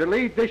 Now, you've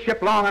delayed this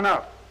ship long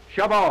enough.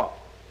 Shove off.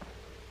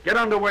 Get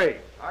underway.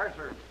 All right,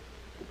 sir.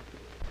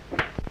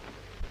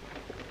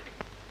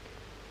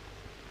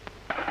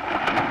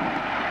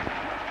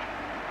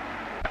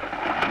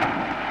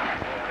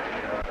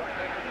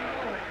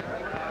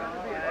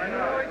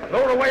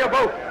 Lower away a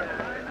boat.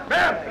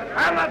 Ben,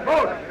 hand that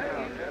boat.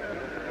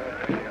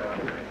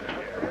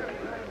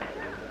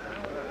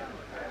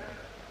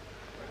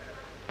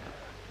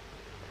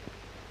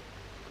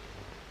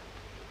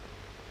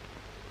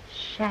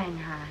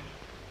 Shanghai.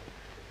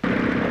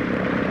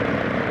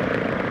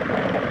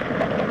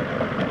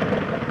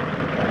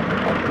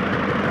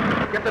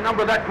 Get the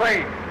number of that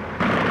plane.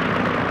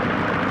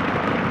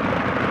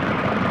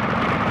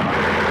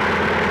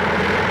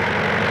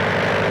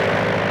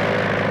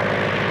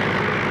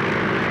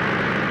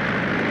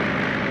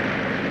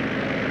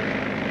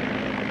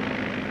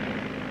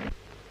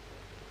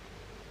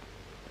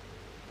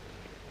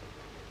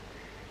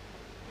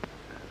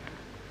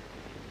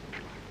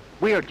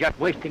 We're just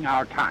wasting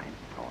our time.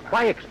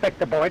 Why expect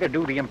the boy to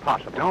do the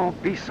impossible?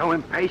 Don't be so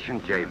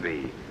impatient,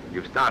 J.B.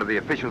 You've started the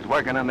officials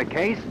working on the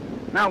case.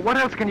 Now, what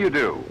else can you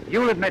do?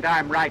 You'll admit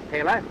I'm right,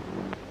 Taylor.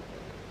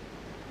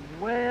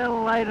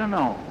 Well, I don't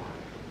know.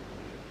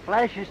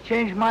 Flash has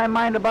changed my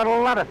mind about a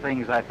lot of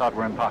things I thought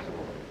were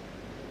impossible.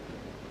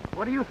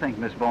 What do you think,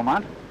 Miss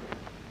Beaumont?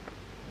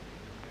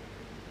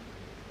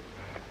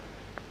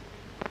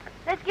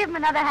 Let's give him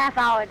another half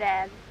hour,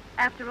 Dad.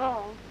 After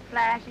all,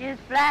 Flash is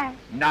Flash.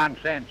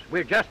 Nonsense.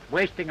 We're just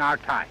wasting our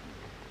time.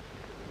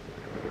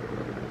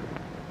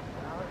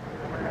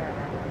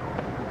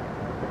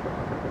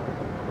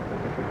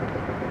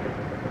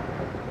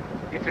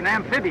 It's an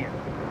amphibian.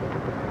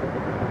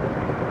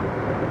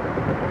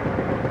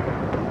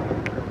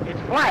 It's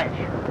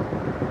Flash.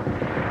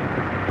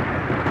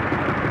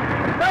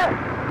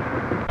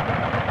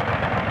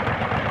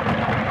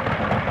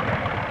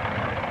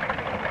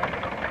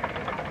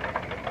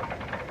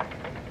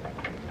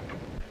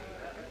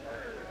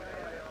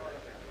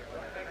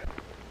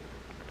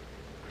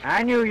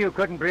 I knew you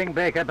couldn't bring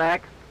Baker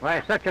back.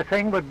 Why, such a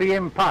thing would be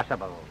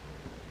impossible.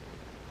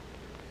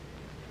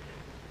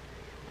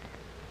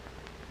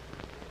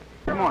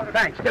 Come on,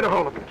 thanks. Get a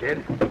hold of him,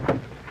 kid.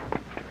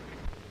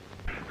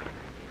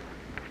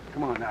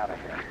 Come on out of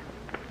here.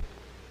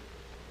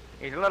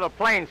 He's a little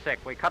plane sick.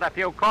 We cut a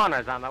few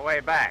corners on the way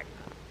back.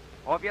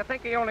 Oh, if you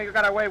think he only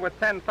got away with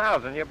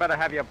 10,000, you better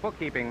have your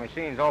bookkeeping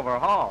machines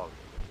overhauled.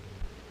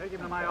 Take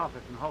him to my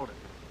office and hold it.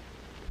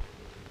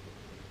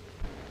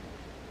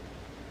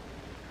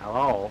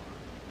 Hello?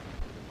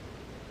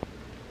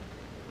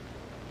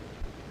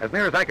 As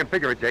near as I can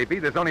figure it, J.B.,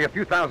 there's only a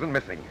few thousand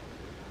missing.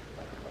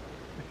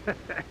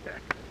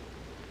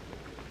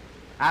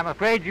 I'm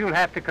afraid you'll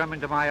have to come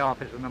into my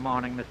office in the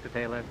morning, Mr.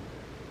 Taylor.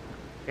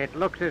 It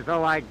looks as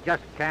though I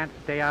just can't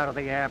stay out of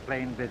the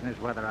airplane business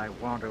whether I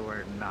want to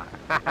or not.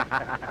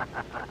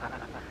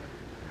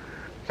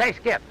 Say,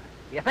 Skip,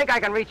 you think I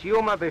can reach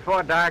Yuma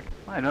before dark?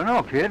 I don't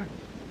know, kid.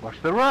 What's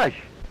the rush?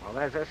 Well,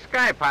 there's a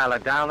sky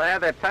pilot down there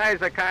that ties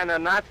the kind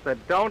of knots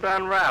that don't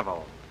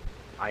unravel.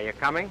 Are you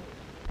coming?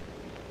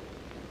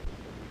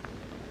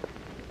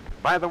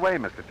 By the way,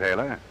 Mr.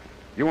 Taylor,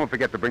 you won't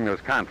forget to bring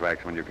those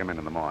contracts when you come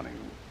in the morning.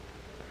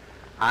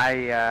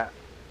 Bye,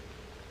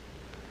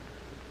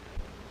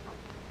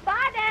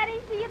 Daddy.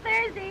 See you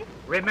Thursday.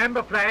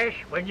 Remember, Flash,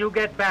 when you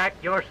get back,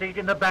 your seat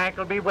in the bank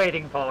will be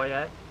waiting for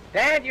you.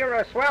 Dad, you're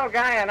a swell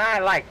guy and I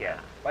like you.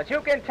 But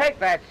you can take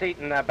that seat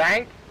in the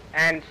bank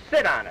and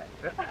sit on it.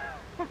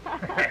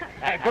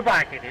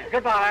 Goodbye, kiddies.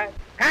 Goodbye.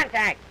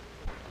 Contact.